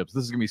championships.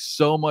 This is going to be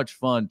so much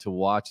fun to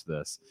watch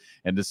this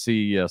and to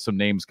see some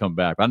names come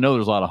back. I know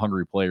there's a lot of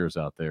hungry players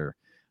out there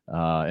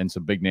and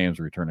some big names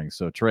returning.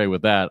 So, Trey,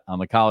 with that, on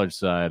the college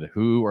side,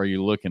 who are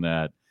you looking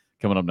at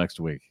coming up next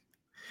week?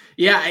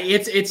 Yeah,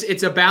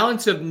 it's a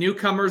balance of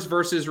newcomers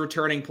versus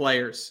returning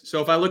players.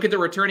 So if I look at the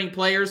returning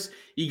players,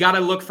 you got to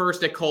look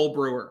first at Cole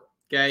Brewer.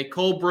 Okay,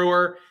 Cole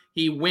Brewer,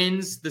 he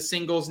wins the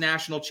singles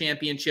national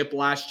championship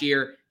last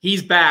year.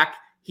 He's back.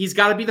 He's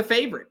got to be the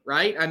favorite,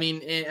 right? I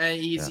mean,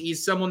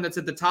 he's someone that's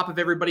at the top of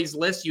everybody's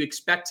list. You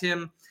expect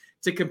him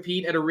to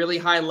compete at a really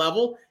high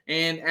level,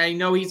 and I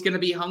know he's going to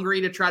be hungry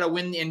to try to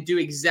win and do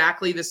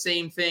exactly the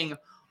same thing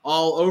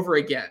all over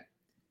again.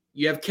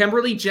 You have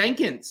Kimberly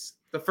Jenkins,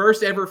 the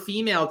first ever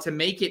female to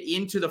make it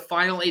into the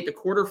Final 8, the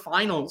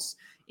quarterfinals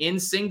in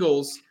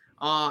singles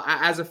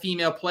as a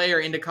female player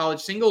into college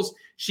singles.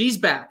 She's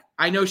back.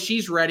 I know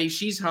she's ready.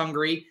 She's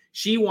hungry.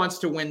 She wants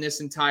to win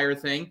this entire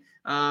thing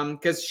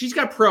because she's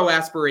got pro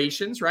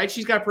aspirations, right?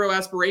 She's got pro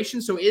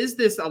aspirations. So is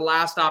this a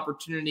last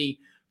opportunity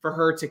for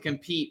her to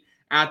compete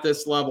at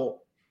this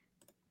level?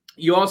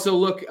 You also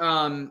look,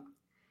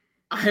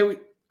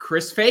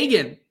 Chris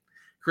Fagan.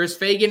 Chris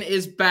Fagan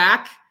is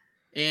back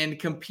and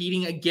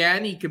competing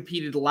again. He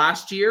competed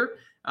last year.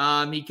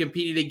 He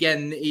competed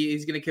again.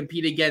 He's going to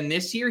compete again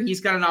this year.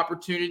 He's got an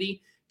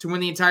opportunity to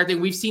win the entire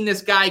thing. We've seen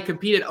this guy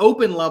compete at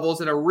open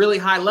levels at a really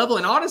high level.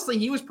 And honestly,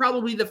 he was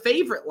probably the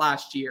favorite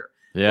last year.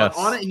 Yes.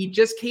 But on it, he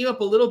just came up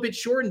a little bit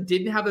short and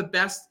didn't have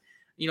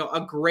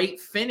a great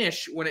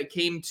finish when it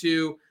came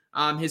to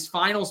his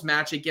finals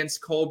match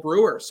against Cole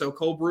Brewer. So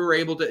Cole Brewer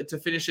able to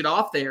finish it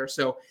off there.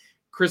 So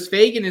Chris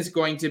Fagan is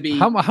going to be.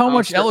 How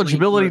much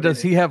eligibility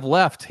does he have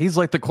left? He's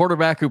like the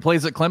quarterback who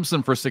plays at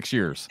Clemson for 6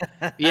 years.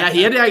 Yeah,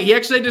 he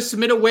actually had to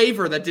submit a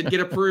waiver that didn't get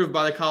approved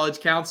by the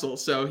college council.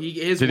 So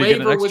his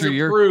waiver was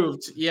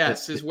approved.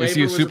 Yes, his waiver was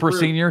approved. Is he a super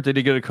senior? Did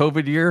he get a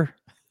COVID year?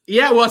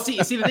 Yeah, well, see,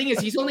 the thing is,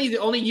 he's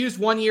only used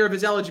 1 year of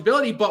his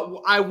eligibility.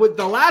 But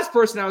the last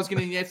person I was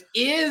going to guess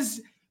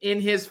is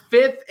in his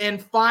 5th and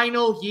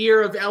final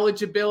year of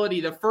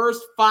eligibility, the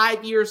first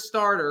 5-year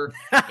starter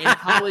in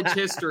college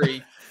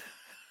history.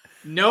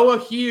 Noah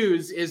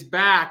Hughes is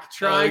back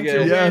trying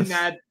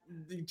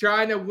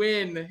to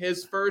win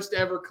his first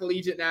ever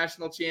collegiate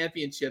national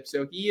championship.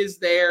 So he is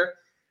there.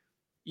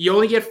 You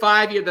only get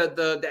 5 years.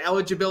 The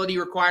eligibility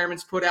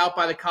requirements put out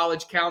by the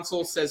college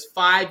council says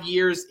 5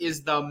 years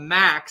is the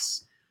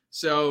max.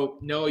 So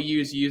Noah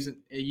Hughes using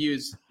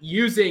his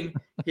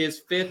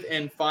 5th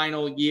and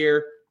final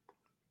year.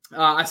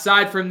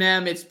 Aside from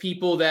them, it's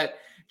people that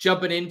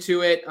jumping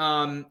into it,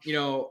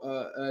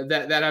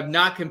 that have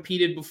not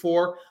competed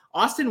before.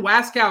 Austin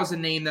Waskow is a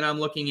name that I'm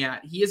looking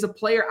at. He is a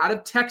player out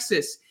of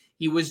Texas.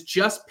 He was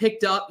just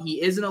picked up.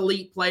 He is an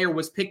elite player,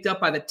 was picked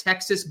up by the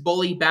Texas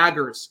Bully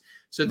Baggers.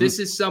 So this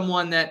is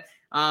someone that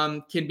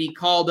can be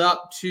called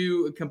up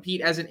to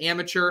compete as an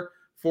amateur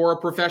for a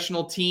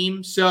professional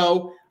team.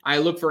 So I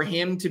look for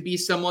him to be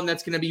someone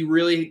that's going to be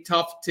really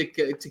tough to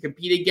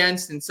compete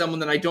against, and someone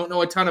that I don't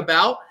know a ton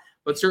about,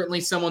 but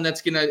certainly someone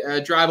that's going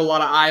to drive a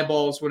lot of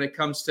eyeballs when it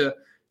comes to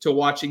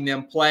watching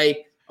them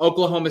play.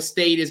 Oklahoma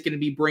State is going to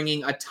be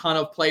bringing a ton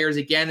of players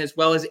again, as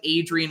well as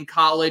Adrian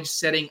College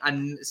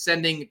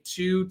sending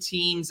 2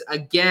 teams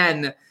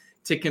again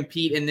to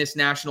compete in this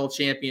national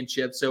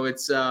championship. So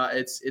it's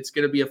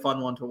going to be a fun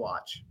one to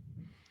watch.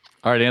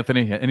 All right,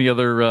 Anthony, any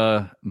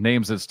other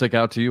names that stick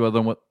out to you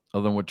other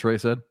than what Trey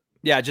said?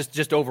 Yeah,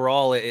 just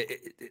overall,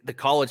 the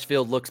college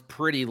field looks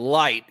pretty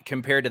light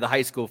compared to the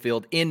high school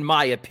field, in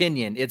my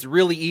opinion. It's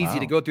really easy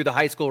to go through the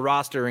high school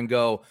roster and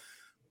go,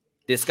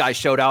 This guy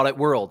showed out at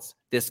Worlds.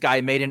 This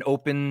guy made an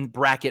open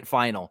bracket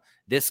final.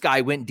 This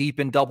guy went deep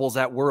in doubles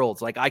at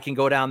Worlds. Like, I can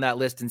go down that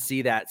list and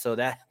see that. So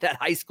that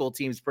high school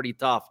team is pretty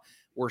tough.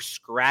 We're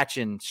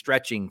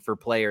stretching for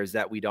players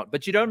that we don't.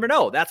 But you don't ever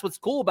know. That's what's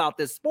cool about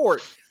this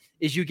sport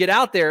is you get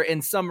out there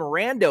and some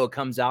rando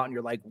comes out and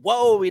you're like,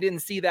 whoa, we didn't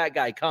see that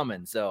guy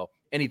coming. So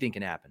anything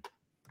can happen.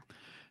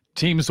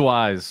 Teams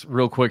wise,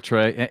 real quick,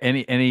 Trey,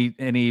 any,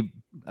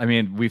 I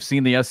mean, we've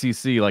seen the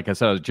SEC, like I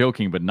said, I was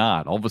joking, but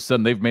not. All of a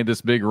sudden they've made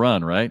this big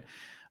run, right?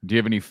 Do you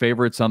have any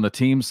favorites on the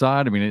team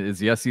side? I mean, is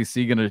the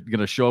SEC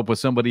gonna show up with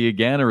somebody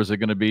again, or is it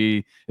gonna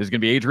be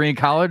Adrian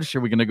College?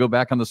 Are we gonna go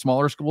back on the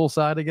smaller school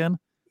side again?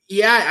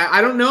 Yeah,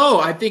 I don't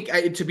know. I think,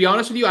 to be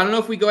honest with you, I don't know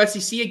if we go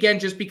SEC again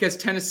just because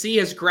Tennessee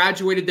has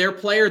graduated their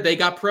player. They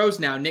got pros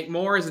now. Nick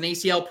Moore is an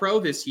ACL Pro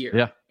this year.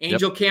 Yeah.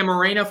 Angel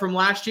Camarena from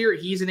last year,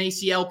 he's an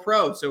ACL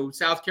Pro. So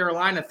South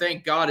Carolina,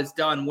 thank God, is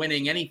done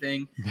winning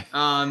anything.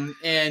 And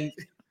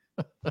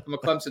I'm a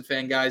Clemson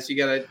fan, guys. You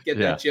got to get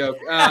that joke.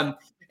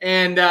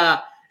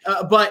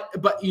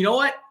 But you know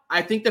what?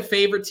 I think the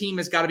favorite team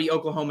has got to be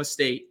Oklahoma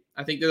State.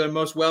 I think they're the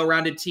most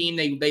well-rounded team.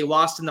 They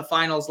lost in the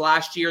finals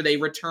last year. They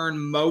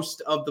returned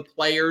most of the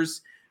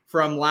players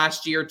from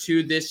last year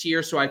to this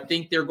year. So I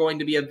think they're going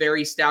to be a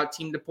very stout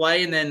team to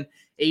play. And then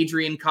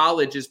Adrian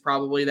College is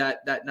probably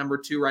that number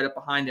 2 right up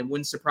behind him.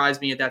 Wouldn't surprise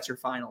me if that's your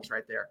finals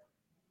right there.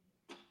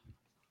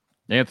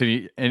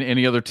 Anthony,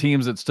 any other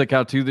teams that stick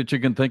out to you that you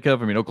can think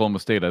of? I mean, Oklahoma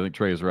State, I think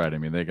Trey is right. I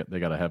mean, they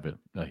got to have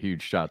a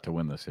huge shot to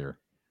win this here.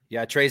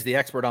 Yeah, Trey's the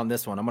expert on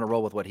this one. I'm going to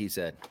roll with what he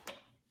said.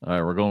 All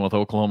right, we're going with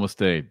Oklahoma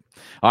State.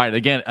 All right,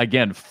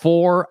 again,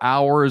 4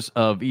 hours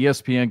of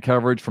ESPN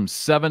coverage from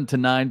 7 to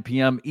 9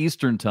 p.m.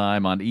 Eastern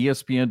time on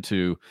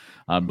ESPN2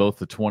 on both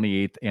the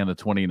 28th and the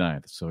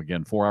 29th. So,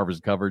 again, 4 hours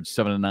of coverage,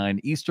 7 to 9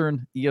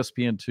 Eastern,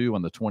 ESPN2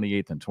 on the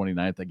 28th and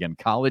 29th. Again,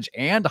 college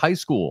and high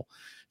school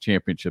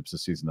championships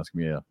this season. That's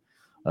going to be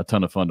a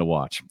ton of fun to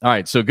watch. All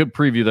right, so good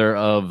preview there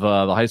of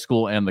the high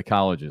school and the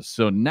colleges.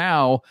 So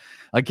now,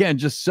 again,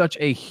 just such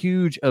a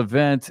huge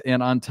event,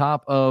 and on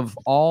top of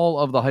all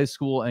of the high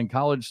school and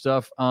college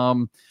stuff,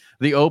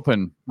 the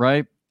Open,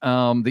 right?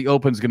 The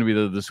Open's going to be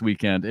this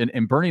weekend,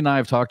 and Bernie and I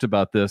have talked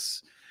about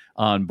this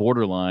on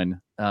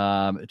Borderline.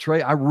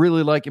 Trey, I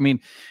really like. I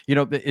mean, you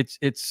know,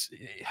 it's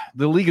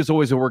the league is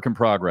always a work in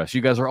progress.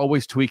 You guys are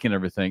always tweaking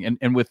everything,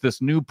 and with this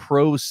new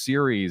pro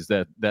series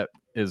that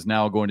is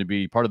now going to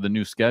be part of the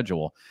new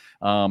schedule.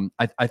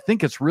 I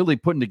think it's really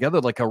putting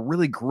together like a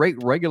really great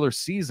regular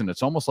season.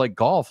 It's almost like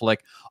golf.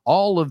 Like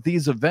all of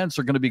these events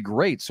are going to be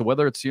great. So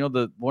whether it's, you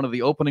know, one of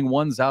the opening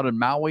ones out in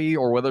Maui,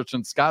 or whether it's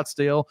in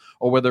Scottsdale,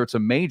 or whether it's a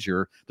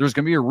major, there's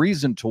going to be a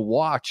reason to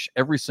watch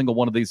every single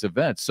one of these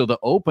events. So the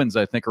Opens,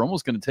 I think, are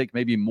almost going to take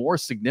maybe more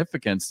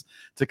significance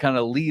to kind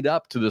of lead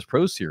up to this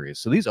pro series.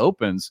 So these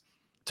Opens,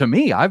 to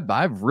me,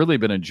 I've really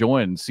been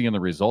enjoying seeing the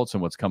results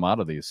and what's come out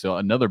of these. So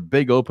another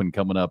big Open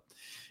coming up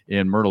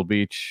in Myrtle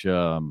Beach,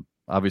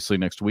 obviously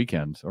next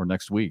weekend or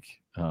next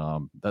week.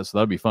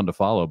 That'd be fun to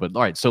follow. But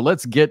all right, so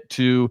let's get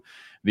to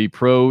the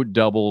pro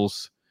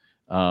doubles.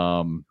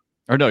 Or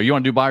no, you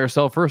want to do buy or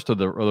sell first, or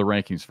the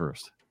rankings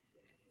first?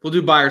 We'll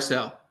do buy or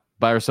sell.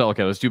 Buy or sell.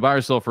 Okay, let's do buy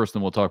or sell first,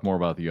 and we'll talk more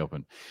about the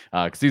Open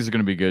because these are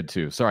going to be good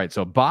too. So all right,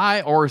 so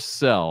buy or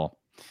sell.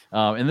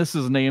 And this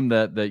is a name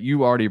that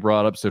you already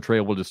brought up. So Trey,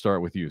 we'll just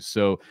start with you.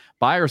 So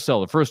buy or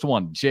sell. The first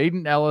one,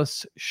 Jayden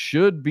Ellis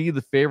should be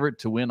the favorite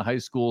to win high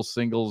school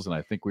singles. And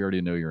I think we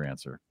already know your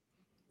answer.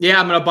 Yeah,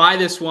 I'm going to buy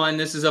this one.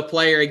 This is a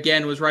player,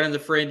 again, was right on the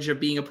fringe of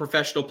being a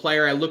professional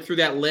player. I looked through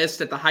that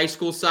list at the high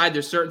school side.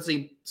 There's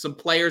certainly some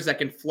players that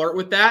can flirt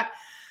with that.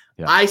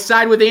 Yeah. I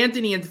side with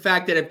Anthony in the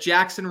fact that if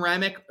Jackson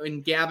Remick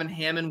and Gavin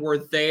Hammond were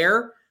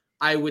there,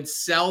 I would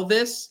sell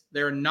this.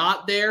 They're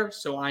not there,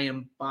 so I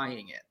am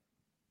buying it.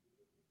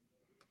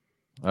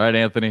 All right,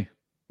 Anthony.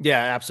 Yeah,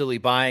 absolutely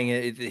buying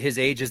it. His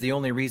age is the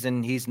only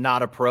reason he's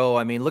not a pro.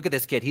 I mean, look at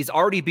this kid. He's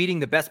already beating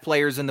the best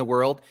players in the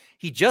world.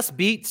 He just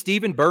beat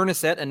Steven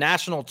Bernasset, a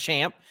national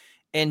champ,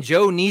 and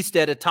Joe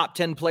Niestead, a top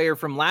 10 player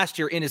from last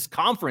year in his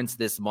conference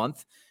this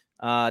month.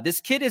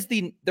 This kid is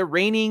the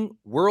reigning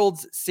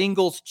world's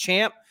singles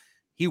champ.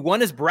 He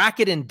won his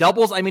bracket in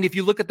doubles. I mean, if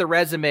you look at the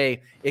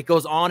resume, it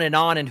goes on.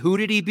 And who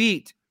did he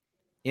beat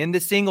in the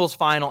singles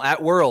final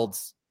at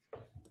Worlds?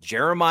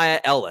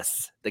 Jeremiah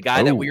Ellis, the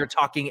guy that we are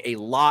talking a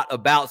lot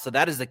about. So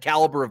that is the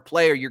caliber of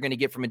player you're going to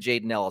get from a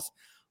Jayden Ellis.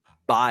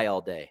 Buy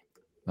all day.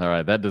 All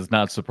right, that does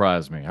not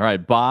surprise me. All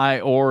right,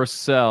 buy or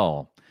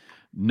sell.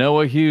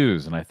 Noah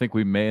Hughes, and I think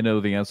we may know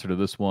the answer to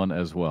this one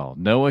as well.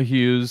 Noah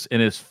Hughes, in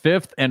his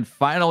 5th and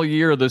final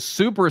year, the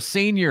super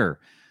senior,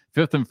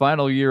 5th and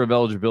final year of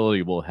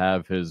eligibility, will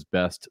have his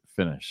best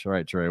finish. All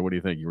right, Trey, what do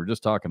you think? You were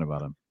just talking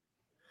about him.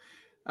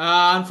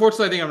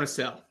 Unfortunately, I think I'm going to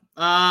sell.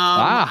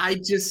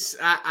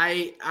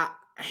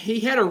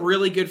 He had a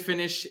really good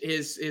finish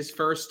his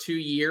first 2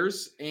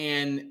 years,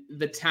 and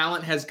the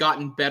talent has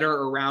gotten better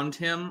around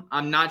him.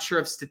 I'm not sure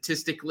if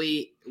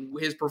statistically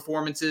his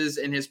performances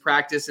and his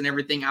practice and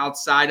everything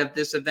outside of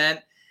this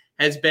event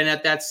has been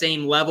at that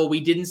same level.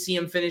 We didn't see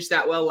him finish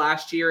that well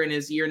last year in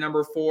his year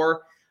number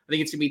 4.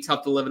 think it's going to be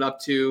tough to live it up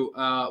to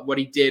what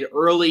he did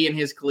early in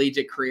his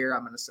collegiate career.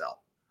 I'm going to sell.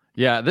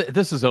 Yeah,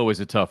 this is always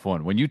a tough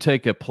one. When you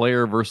take a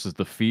player versus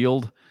the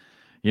field,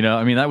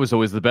 that was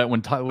always the bet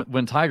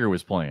when Tiger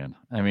was playing.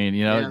 I mean,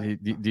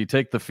 do you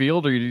take the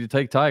field or do you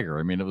take Tiger?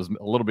 I mean, it was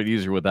a little bit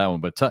easier with that one,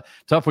 but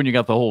tough when you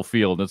got the whole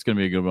field. That's going to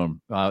be a good one.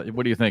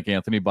 What do you think,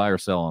 Anthony? Buy or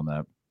sell on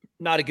that?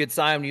 Not a good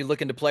sign when you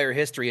look into player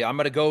history. I'm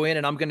going to go in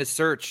and I'm going to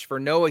search for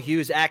Noah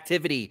Hughes'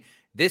 activity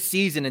this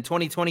season in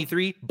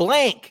 2023,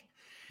 blank.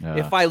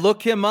 If I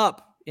look him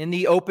up in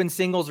the open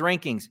singles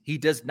rankings, he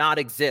does not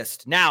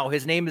exist. Now,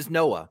 his name is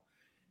Noah.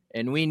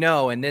 And we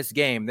know in this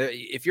game,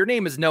 if your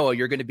name is Noah,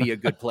 you're going to be a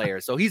good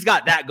player. So he's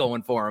got that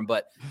going for him,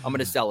 but I'm going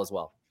to sell as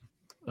well.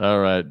 All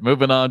right.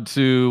 Moving on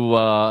to,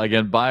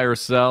 again, buy or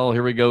sell.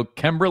 Here we go.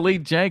 Kimberly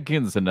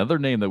Jenkins, another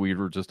name that we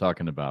were just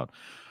talking about,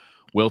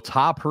 will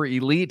top her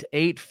Elite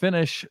 8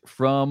 finish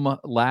from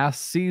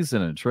last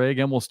season. And Trey,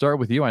 again, we'll start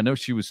with you. I know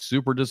she was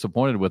super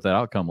disappointed with that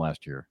outcome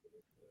last year.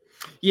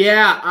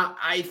 Yeah,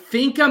 I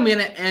think I'm going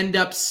to end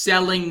up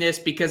selling this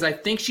because I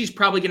think she's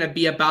probably going to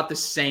be about the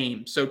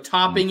same. So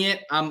topping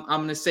it, I'm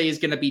going to say is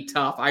going to be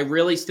tough. I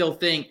really still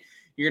think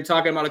you're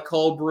talking about a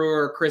Cole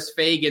Brewer or Chris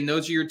Fagan.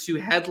 Those are your two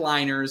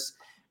headliners.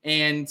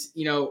 And,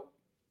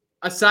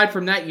 aside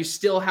from that, you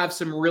still have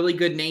some really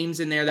good names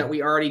in there that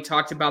we already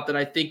talked about that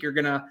I think are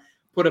going to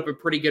put up a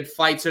pretty good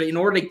fight. So in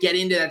order to get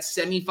into that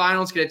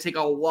semifinal, it's going to take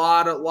a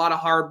lot of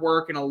hard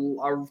work and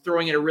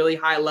throwing at a really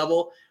high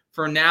level.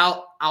 For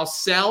now, I'll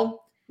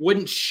sell.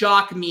 Wouldn't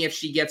shock me if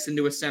she gets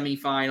into a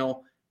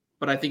semifinal,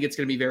 but I think it's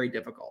going to be very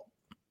difficult.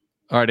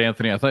 All right,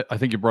 Anthony, I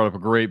think you brought up a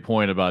great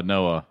point about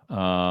Noah.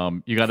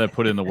 You got to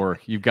put in the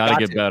work. You've got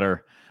to get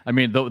better. I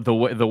mean, the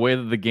way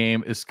that the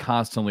game is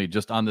constantly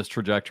just on this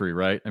trajectory,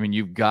 right? I mean,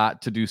 you've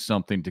got to do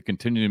something to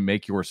continue to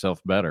make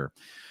yourself better.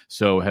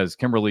 So has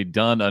Kimberly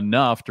done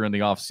enough during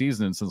the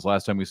offseason since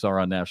last time we saw her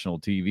on national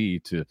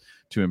TV to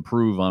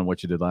improve on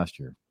what you did last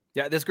year?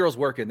 Yeah, this girl's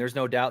working. There's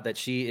no doubt that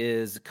she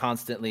is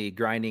constantly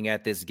grinding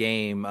at this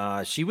game.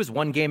 She was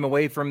one game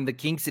away from the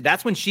king seat.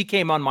 That's when she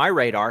came on my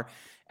radar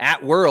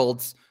at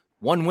Worlds,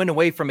 one win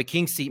away from a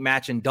king seat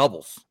match in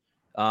doubles.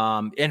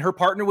 And her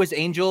partner was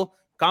Angel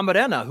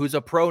Camarena, who's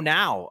a pro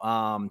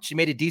now. She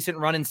made a decent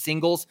run in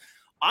singles.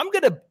 I'm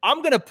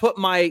gonna put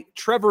my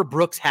Trevor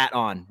Brooks hat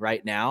on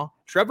right now.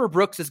 Trevor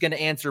Brooks is going to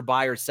answer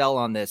buy or sell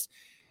on this.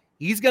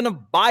 He's going to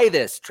buy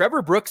this.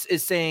 Trevor Brooks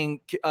is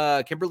saying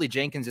Kimberly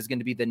Jenkins is going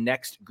to be the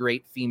next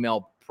great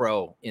female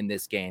pro in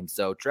this game.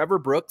 So Trevor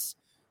Brooks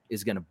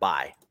is going to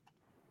buy.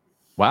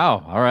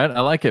 Wow. All right.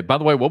 I like it. By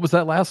the way, what was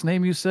that last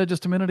name you said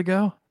just a minute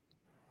ago?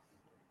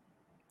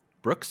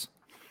 Brooks?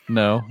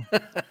 No,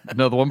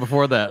 the one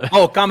before that.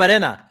 Oh,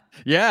 Camarena.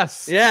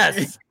 Yes.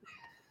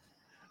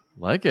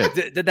 Like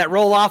it. Did that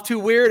roll off too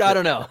weird? I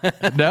don't know.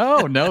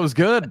 No, it was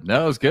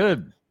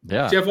good.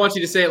 Yeah. Jeff wants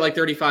you to say it like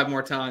 35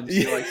 more times.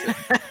 He likes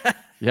it.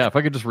 Yeah, if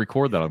I could just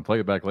record that and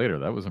play it back later.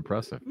 That was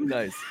impressive.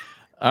 Nice.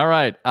 All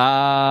right.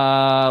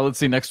 Let's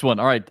see. Next one.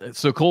 All right.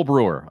 So Cole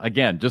Brewer,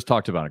 again, just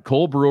talked about it.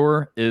 Cole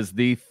Brewer is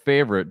the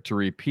favorite to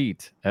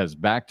repeat as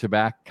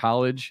back-to-back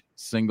college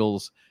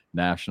singles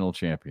national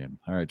champion.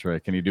 All right,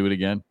 Trey, can you do it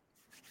again?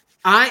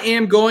 I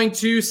am going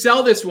to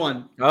sell this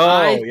one.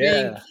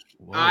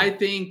 I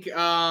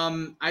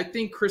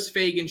think Chris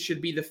Fagan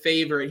should be the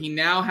favorite. He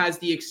now has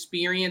the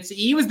experience.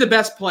 He was the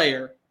best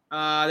player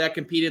that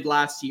competed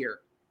last year,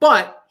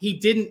 but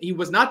he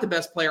was not the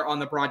best player on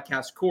the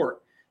broadcast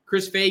court.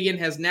 Chris Fagan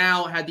has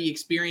now had the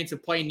experience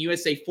of playing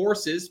USA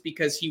Forces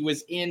because he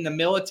was in the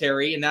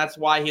military, and that's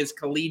why his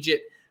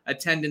collegiate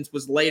attendance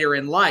was later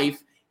in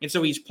life. And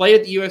so he's played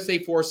at the USA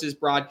Forces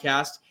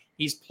broadcast.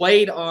 He's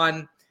played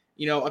on,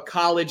 a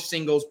college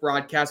singles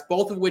broadcast,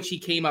 both of which he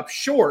came up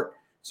short.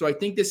 So I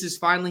think this is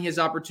finally his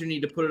opportunity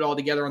to put it all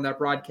together on that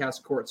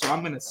broadcast court. So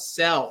I'm going to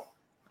sell.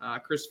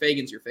 Chris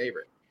Fagan's your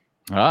favorite.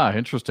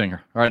 Interesting. All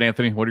right,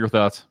 Anthony, what are your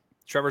thoughts?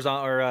 Trey's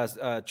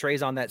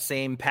on that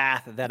same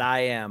path that I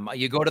am.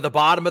 You go to the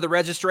bottom of the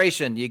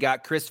registration. You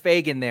got Chris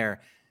Fagan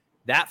there.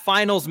 That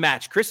finals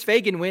match, Chris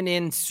Fagan went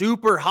in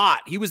super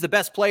hot. He was the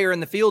best player in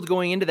the field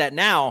going into that.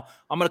 Now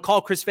I'm going to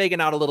call Chris Fagan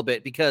out a little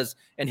bit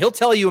and he'll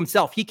tell you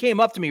himself, he came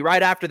up to me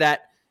right after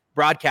that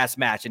broadcast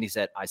match and he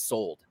said, I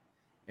sold.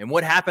 And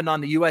what happened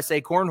on the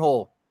USA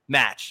Cornhole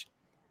match?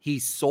 He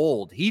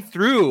sold. He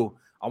threw,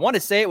 I want to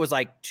say it was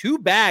like 2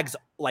 bags,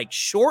 like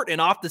short and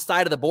off the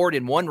side of the board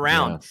in one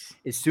round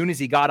as soon as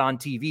he got on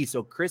TV.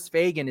 So Chris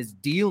Fagan is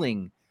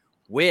dealing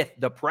with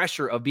the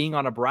pressure of being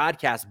on a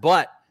broadcast,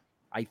 but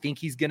I think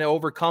he's going to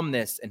overcome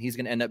this and he's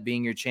going to end up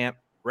being your champ.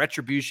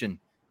 Retribution.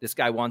 This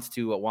guy wants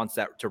to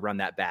run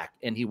that back,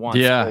 and he wants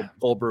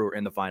Cole Brewer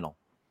in the final.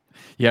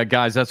 Yeah,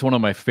 guys, that's one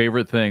of my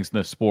favorite things in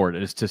the sport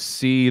is to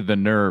see the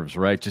nerves,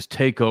 right? Just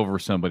take over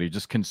somebody,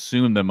 just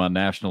consume them on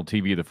national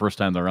TV the first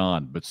time they're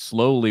on. But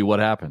slowly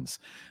what happens?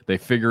 They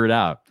figure it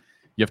out.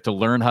 You have to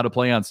learn how to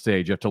play on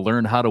stage. You have to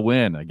learn how to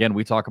win. Again,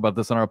 we talk about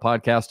this on our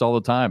podcast all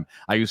the time.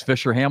 I use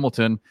Fisher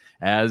Hamilton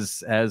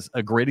as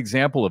a great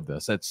example of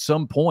this. At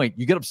some point,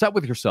 you get upset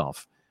with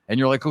yourself, and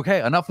you're like,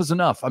 okay, enough is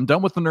enough. I'm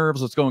done with the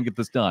nerves. Let's go and get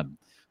this done.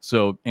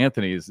 So,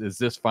 Anthony, is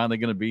this finally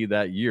going to be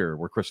that year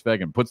where Chris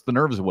Fagan puts the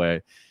nerves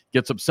away,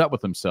 gets upset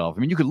with himself? I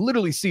mean, you could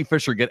literally see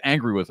Fisher get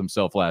angry with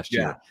himself last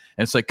year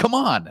and say, come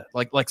on,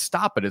 like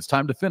stop it. It's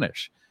time to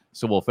finish.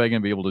 So will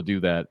Fagan be able to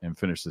do that and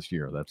finish this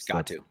year? That's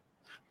to.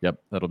 Yep,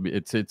 that'll be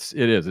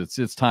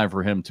it's time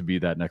for him to be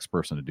that next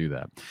person to do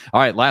that.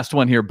 All right, last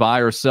one here, buy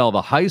or sell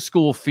the high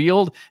school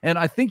field. And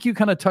I think you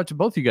kind of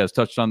both you guys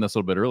touched on this a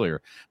little bit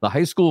earlier. The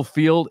high school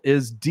field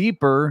is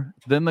deeper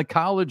than the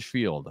college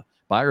field.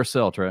 Buy or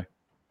sell, Trey?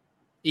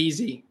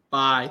 Easy,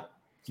 buy.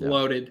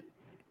 Loaded.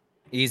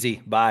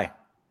 Easy, buy.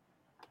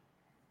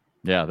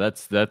 Yeah,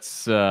 that's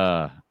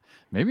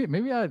maybe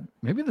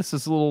this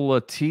is a little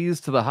tease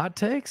to the hot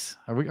takes.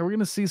 Are we going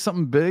to see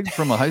something big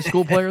from a high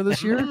school player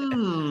this year?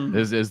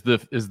 Is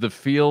the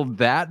field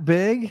that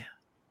big?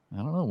 I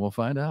don't know. We'll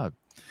find out.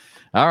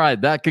 All right,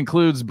 that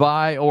concludes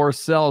buy or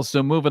sell.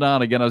 So moving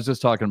on again, I was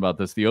just talking about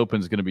this. The Open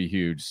is going to be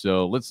huge.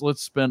 So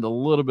let's spend a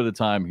little bit of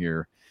time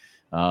here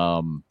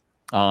on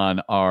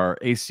our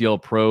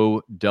ACL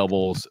Pro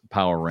Doubles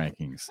power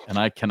rankings, and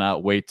I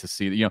cannot wait to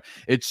see.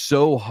 It's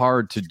so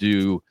hard to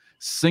do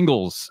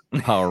singles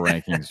power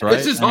rankings, right?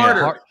 This is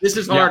harder. This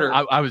is harder.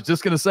 I was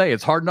just going to say,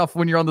 it's hard enough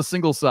when you're on the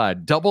single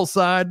side. Double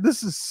side,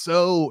 this is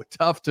so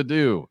tough to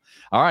do.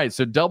 All right,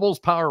 so doubles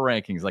power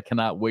rankings. I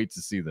cannot wait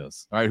to see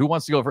this. All right, who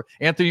wants to go first?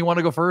 Anthony, you want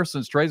to go first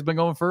since Trey's been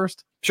going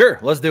first? Sure,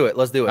 let's do it. All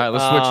right,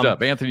 let's switch it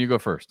up. Anthony, you go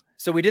first.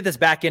 So we did this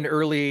back in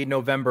early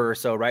November or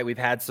so, right? We've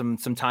had some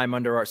time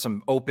under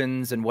some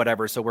opens and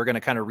whatever, so we're going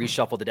to kind of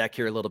reshuffle the deck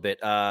here a little bit.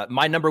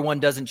 My number one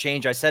doesn't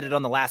change. I said it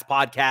on the last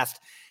podcast.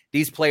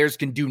 These players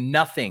can do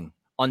nothing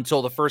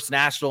until the first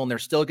national, and they're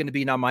still going to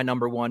be my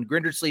number one.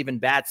 Grindersleeve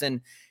and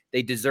Batson,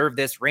 they deserve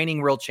this.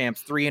 Reigning world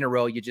champs 3 in a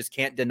row. You just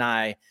can't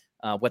deny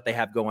what they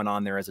have going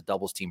on there as a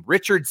doubles team.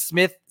 Richard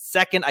Smith,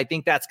 second. I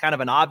think that's kind of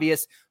an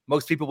obvious.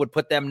 Most people would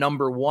put them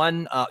number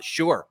one.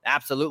 Sure,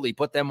 absolutely.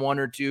 Put them 1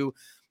 or 2.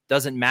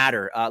 Doesn't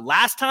matter.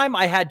 Last time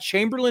I had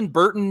Chamberlain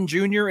Burton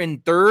Jr. in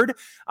third.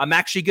 I'm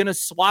actually going to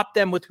swap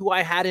them with who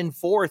I had in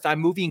fourth. I'm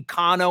moving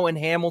Cano and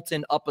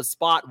Hamilton up a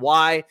spot.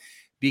 Why?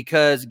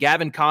 Because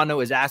Gavin Cano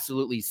is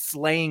absolutely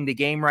slaying the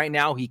game right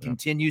now. He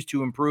continues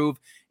to improve,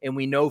 and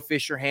we know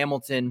Fisher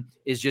Hamilton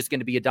is just going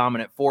to be a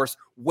dominant force.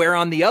 Where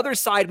on the other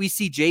side, we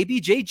see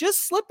JBJ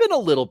just slipping a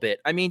little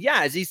bit. I mean,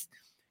 is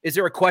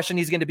there a question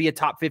he's going to be a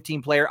top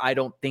 15 player? I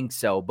don't think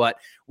so, but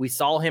we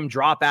saw him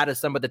drop out of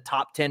some of the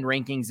top 10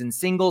 rankings in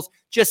singles,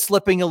 just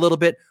slipping a little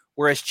bit,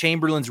 whereas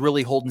Chamberlain's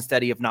really holding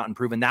steady, if not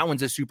improving. That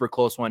one's a super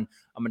close one.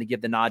 I'm going to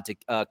give the nod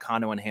to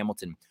Cano and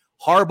Hamilton.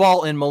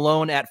 Harbaugh and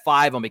Malone at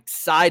 5. I'm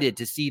excited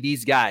to see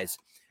these guys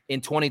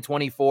in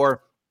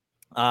 2024.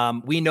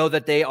 We know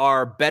that they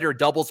are better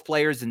doubles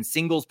players than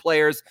singles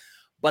players,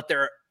 but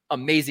they're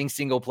amazing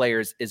single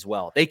players as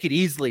well. They could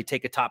easily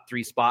take a top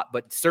 3 spot,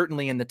 but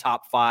certainly in the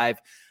top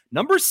 5.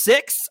 Number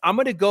 6, I'm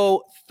going to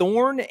go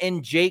Thorne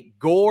and Jake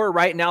Gore.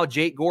 Right now,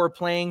 Jake Gore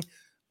playing,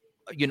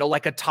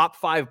 like a top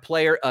 5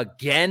 player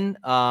again.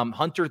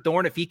 Hunter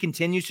Thorne, if he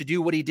continues to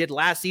do what he did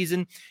last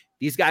season,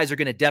 these guys are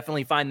going to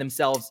definitely find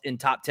themselves in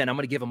top 10. I'm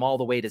going to give them all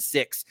the way to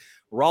 6.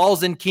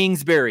 Rawls and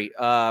Kingsbury,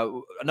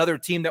 another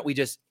team that we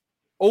just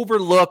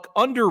overlook,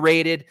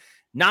 underrated,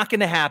 not going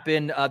to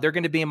happen. They're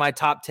going to be in my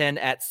top 10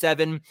 at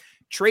 7.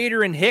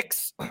 Trader and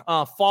Hicks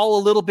fall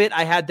a little bit.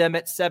 I had them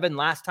at 7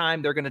 last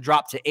time. They're going to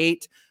drop to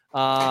 8.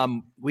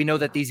 We know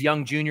that these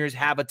young juniors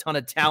have a ton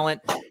of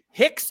talent.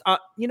 Hicks,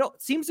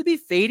 seems to be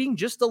fading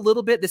just a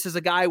little bit. This is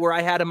a guy where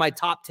I had in my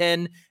top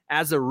 10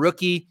 as a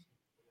rookie.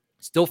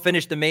 Still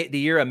finished the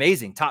year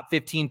amazing. Top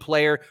 15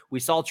 player. We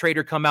saw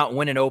Trader come out and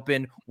win an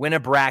open, win a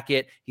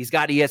bracket. He's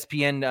got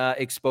ESPN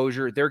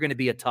exposure. They're going to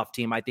be a tough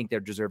team. I think they're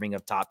deserving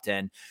of top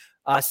 10.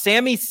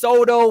 Sammy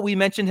Soto, we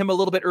mentioned him a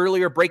little bit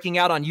earlier, breaking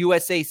out on the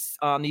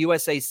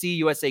USAC,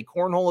 USA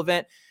Cornhole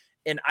event.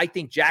 And I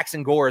think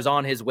Jackson Gore is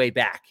on his way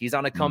back. He's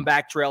on a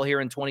comeback trail here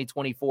in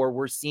 2024.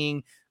 We're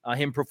seeing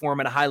him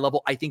perform at a high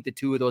level. I think the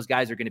two of those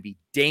guys are going to be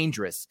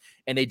dangerous.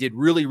 And they did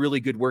really, really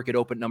good work at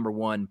Open number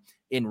 1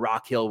 in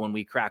Rock Hill when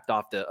we cracked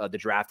off the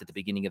draft at the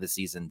beginning of the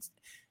season.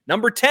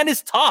 Number 10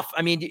 is tough.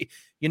 I mean,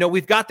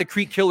 we've got the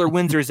Creek Killer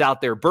Windsors out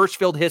there.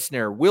 Birchfield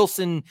Hissner,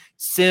 Wilson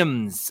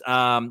Sims,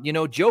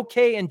 Joe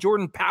Kay and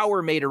Jordan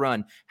Power made a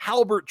run.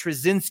 Halbert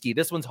Trzynski.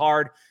 This one's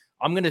hard.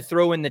 I'm going to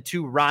throw in the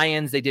 2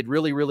 Ryans. They did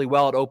really, really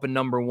well at Open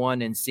number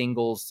 1 in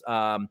singles.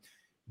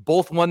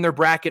 Both won their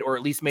bracket or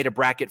at least made a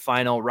bracket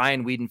final.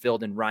 Ryan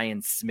Wiedenfeld and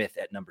Ryan Smith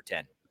at number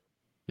 10.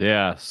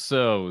 Yeah,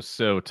 so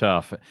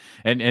tough.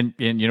 And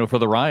for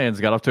the Ryans,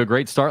 got off to a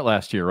great start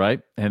last year,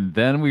 right? And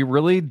then we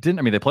really didn't.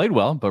 I mean, they played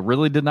well, but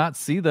really did not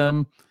see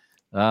them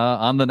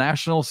on the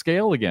national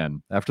scale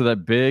again after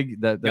that big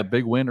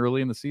big win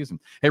early in the season.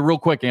 Hey, real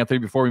quick, Anthony,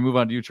 before we move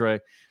on to you, Trey,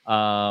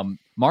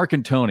 Mark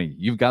and Tony,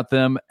 you've got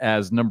them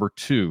as number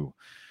 2.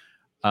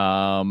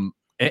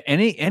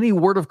 Any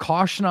word of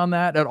caution on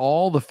that at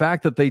all? The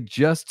fact that they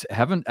just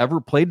haven't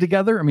ever played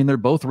together. I mean, they're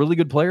both really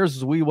good players,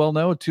 as we well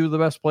know, 2 of the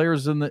best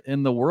players in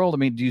the world. I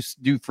mean, do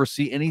you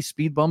foresee any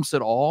speed bumps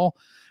at all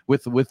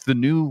with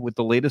the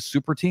latest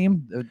super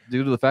team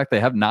due to the fact they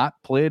have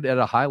not played at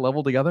a high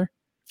level together?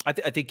 I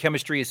think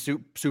chemistry is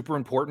super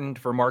important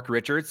for Mark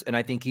Richards, and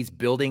I think he's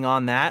building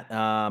on that.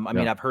 I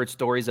mean, I've heard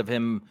stories of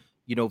him,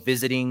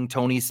 visiting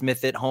Tony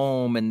Smith at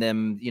home and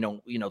them,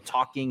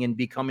 talking and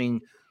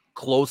becoming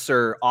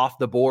closer off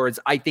the boards.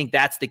 I think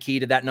that's the key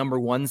to that number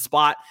one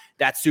spot.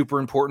 That's super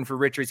important for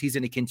Richards. He's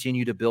going to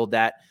continue to build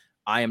that.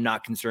 I am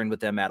not concerned with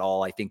them at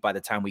all. I think by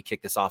the time we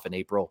kick this off in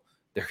April,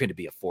 they're going to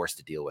be a force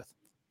to deal with.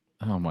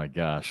 Oh my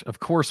gosh. Of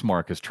course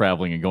Mark is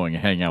traveling and going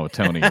and hanging out with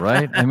Tony,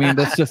 right? I mean,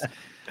 that's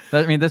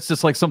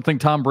just like something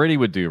Tom Brady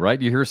would do,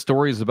 right? You hear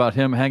stories about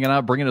him hanging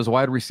out, bringing his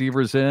wide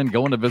receivers in,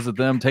 going to visit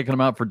them, taking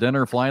them out for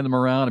dinner, flying them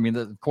around. I mean,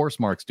 of course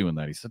Mark's doing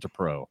that. He's such a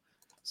pro.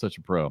 Such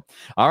a pro.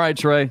 All right,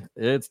 Trey,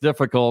 it's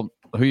difficult.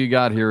 Who you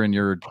got here in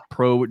your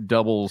pro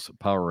doubles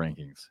power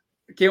rankings?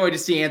 I can't wait to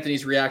see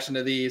Anthony's reaction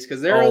to these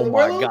because we're a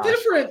little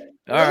different.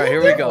 All right,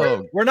 here we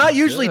go. We're not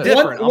usually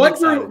different.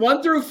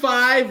 One through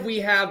five, we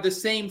have the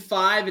same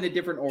five in a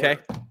different order.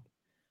 Okay.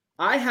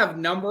 I have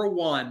number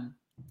one,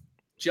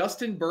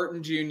 Justin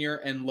Burton Jr.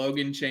 and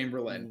Logan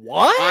Chamberlain.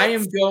 What? I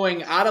am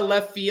going out of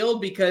left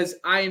field because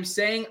I am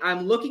saying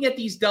I'm looking at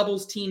these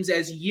doubles teams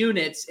as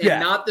units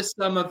and not the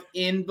sum of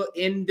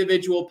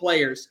individual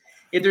players.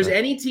 If there's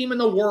any team in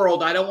the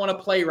world I don't want to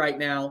play right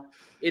now,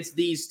 it's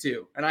these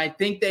two. And I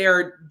think they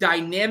are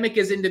dynamic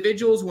as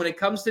individuals. When it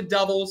comes to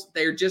doubles,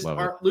 they just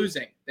aren't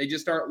losing. They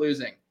just aren't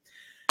losing.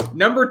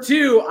 Number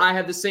two, I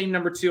have the same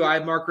number two. I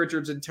have Mark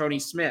Richards and Tony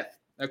Smith.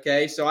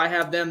 Okay, so I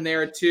have them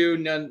there at 2.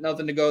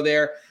 Nothing to go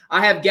there.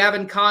 I have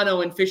Gavin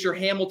Cano and Fisher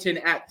Hamilton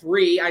at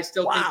 3. I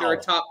still think they're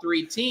a top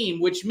 3 team,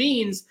 which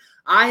means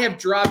I have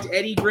dropped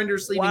Eddie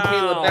Grindersleeve and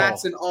Caleb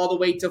Batson all the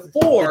way to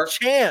 4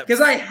 because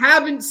I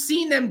haven't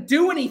seen them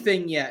do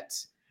anything yet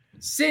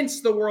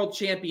since the World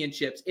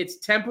Championships. It's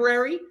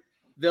temporary.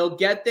 They'll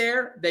get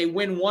there. They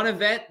win one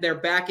event. They're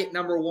back at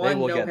number 1.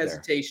 No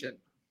hesitation.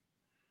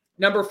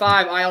 Number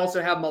 5, I also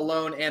have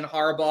Malone and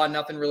Harbaugh.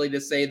 Nothing really to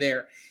say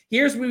there.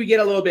 Here's where we get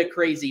a little bit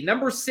crazy.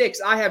 Number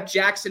 6, I have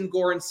Jackson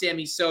Gore and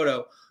Sammy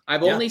Soto.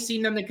 I've only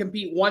seen them to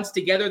compete once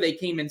together. They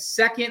came in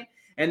second.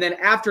 And then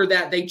after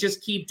that, they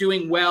just keep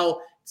doing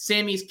well.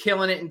 Sammy's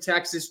killing it in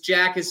Texas.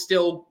 Jack is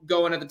still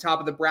going at the top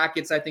of the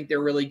brackets. I think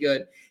they're really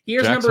good.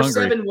 Here's Jack's number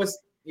hungry. 7 was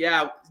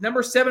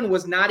number 7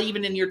 was not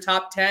even in your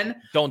top 10.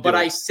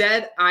 I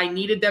said I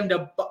needed them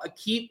to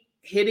keep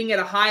hitting at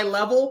a high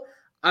level.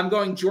 I'm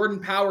going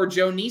Jordan Power,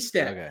 Joe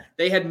Niestad. Okay.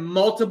 They had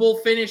multiple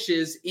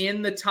finishes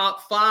in the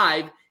top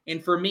 5.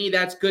 And for me,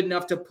 that's good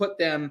enough to put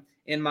them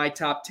in my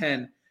top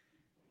 10.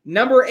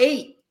 Number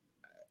 8,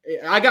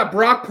 I got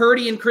Brock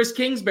Purdy and Chris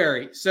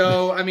Kingsbury.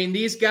 So, I mean,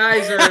 these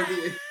guys are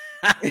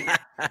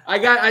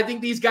I think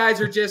these guys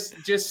are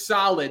just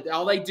solid.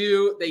 All they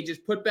do, they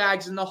just put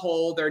bags in the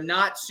hole. They're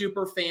not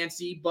super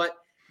fancy, but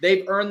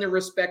they've earned the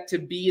respect to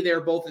be there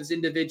both as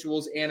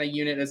individuals and a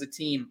unit as a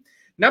team.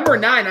 Number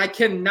 9, I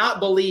cannot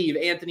believe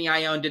Anthony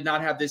Ione did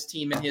not have this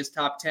team in his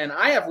top 10.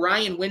 I have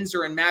Ryan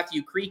Windsor and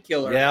Matthew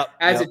Creekiller.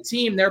 As a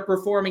team, they're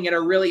performing at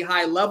a really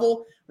high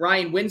level.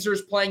 Ryan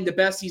Windsor's playing the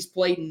best he's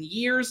played in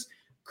years.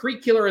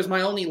 Creekiller is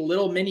my only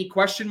little mini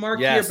question mark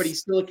here, but he's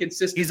still a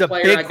consistent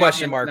player. He's a big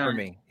question mark for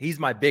me. He's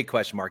my big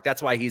question mark.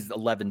 That's why he's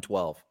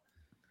 11-12.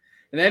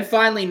 And then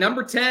finally,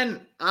 number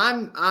 10,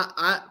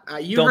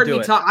 you heard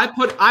me talk.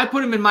 I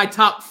put him in my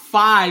top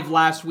 5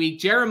 last week.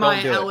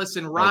 Jeremiah Ellis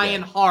and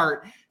Ryan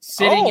Hart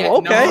sitting at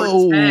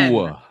number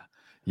 10.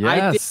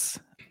 Yes.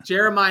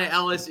 Jeremiah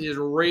Ellis is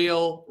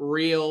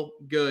real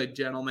good,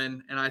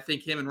 gentlemen. And I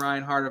think him and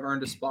Ryan Hart have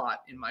earned a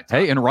spot in my top.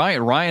 Hey, and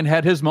Ryan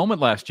had his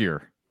moment last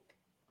year.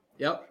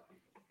 Yep.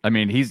 I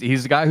mean,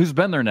 he's a guy who's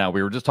been there now.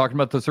 We were just talking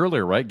about this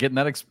earlier, right? Getting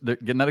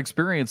that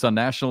experience on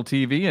national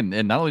TV,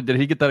 and not only did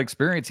he get that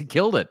experience, he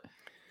killed it.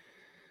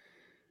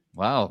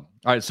 Wow. All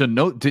right. So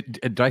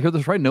did I hear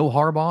this right? No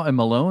Harbaugh and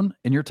Malone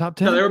in your top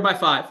 10? No, they were my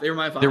 5. They were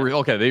my 5. They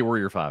were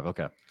your 5.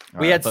 Okay.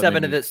 We had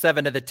 7 of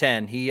the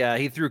 10.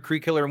 He threw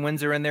Creekiller and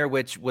Windsor in there,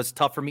 which was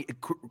tough for me.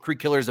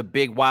 Creekiller is a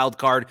big wild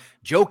card.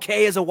 Joe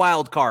K is a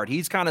wild card.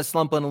 He's kind of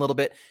slumping a little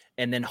bit.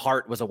 And then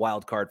Hart was a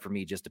wild card for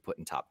me just to put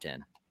in top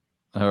 10.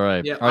 All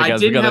right. Yeah, all right,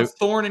 guys, I didn't have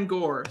Thorne and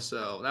Gore,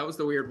 so that was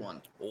the weird one.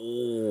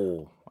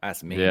 Oh,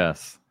 that's me.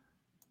 Yes.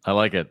 I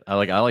like it. I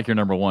like your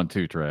number 1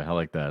 too, Trey. I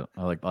like that.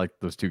 I like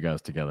those two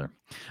guys together.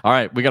 All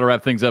right, we got to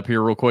wrap things up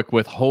here real quick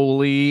with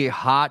holy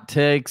hot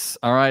takes.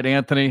 All right,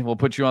 Anthony, we'll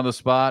put you on the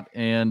spot,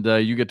 and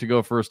you get to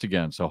go first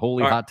again. So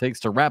holy hot takes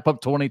to wrap up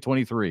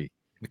 2023.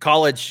 The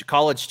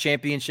college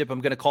championship.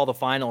 I'm going to call the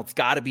final. It's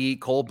got to be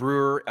Cole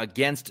Brewer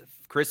against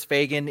Chris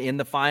Fagan in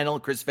the final.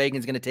 Chris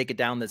Fagan's going to take it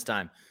down this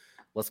time.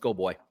 Let's go,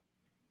 boy.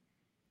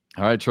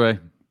 All right, Trey.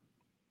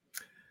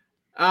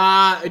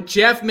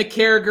 Jeff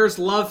McCarriger's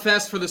love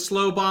fest for the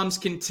slow bombs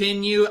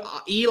continue.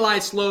 Eli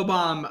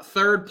Slowbomb,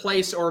 3rd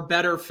place or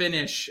better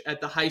finish at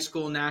the high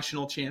school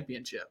national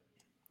championship.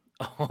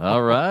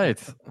 All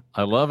right.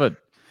 I love it.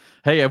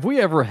 Hey, have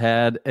we ever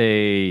had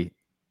and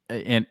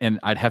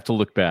I'd have to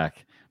look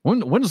back.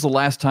 When was the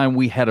last time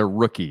we had a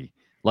rookie,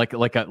 like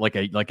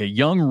a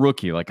young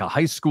rookie, like a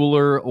high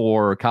schooler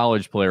or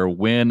college player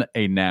win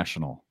a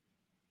national?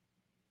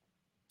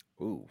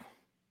 Ooh.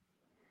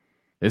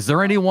 Is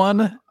there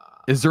anyone?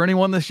 Is there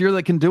anyone this year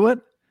that can do it?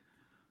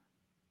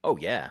 Oh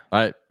yeah. All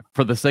right.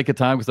 For the sake of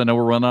time, because I know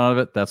we're running out of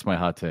it, that's my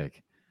hot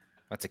take.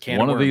 That's a can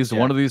one of worms,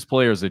 one of these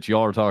players that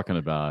y'all are talking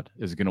about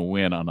is going to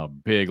win on a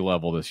big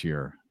level this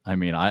year. I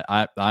mean,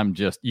 I'm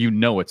just,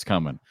 it's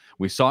coming.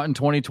 We saw it in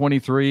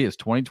 2023. Is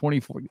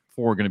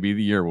 2024 going to be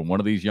the year when one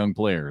of these young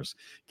players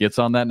gets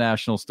on that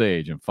national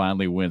stage and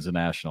finally wins a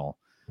national?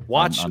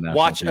 Watch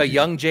a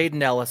young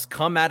Jayden Ellis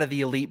come out of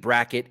the elite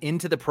bracket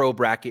into the pro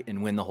bracket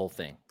and win the whole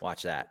thing.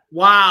 Watch that.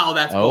 Wow,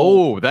 that's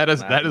bold. That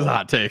is a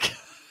hot take.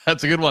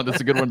 That's a good one.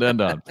 That's a good one to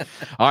end on.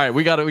 All right,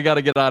 we got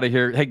to get out of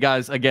here. Hey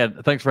guys, again,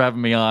 thanks for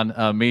having me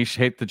on. Mish,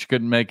 hate that you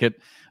couldn't make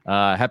it.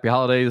 Happy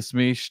holidays,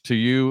 Mish, to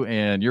you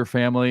and your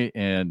family,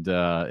 and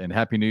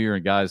Happy New Year.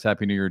 And guys,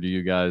 Happy New Year to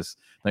you guys.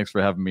 Thanks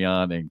for having me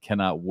on, and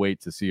cannot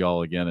wait to see you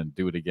all again and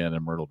do it again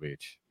in Myrtle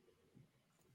Beach.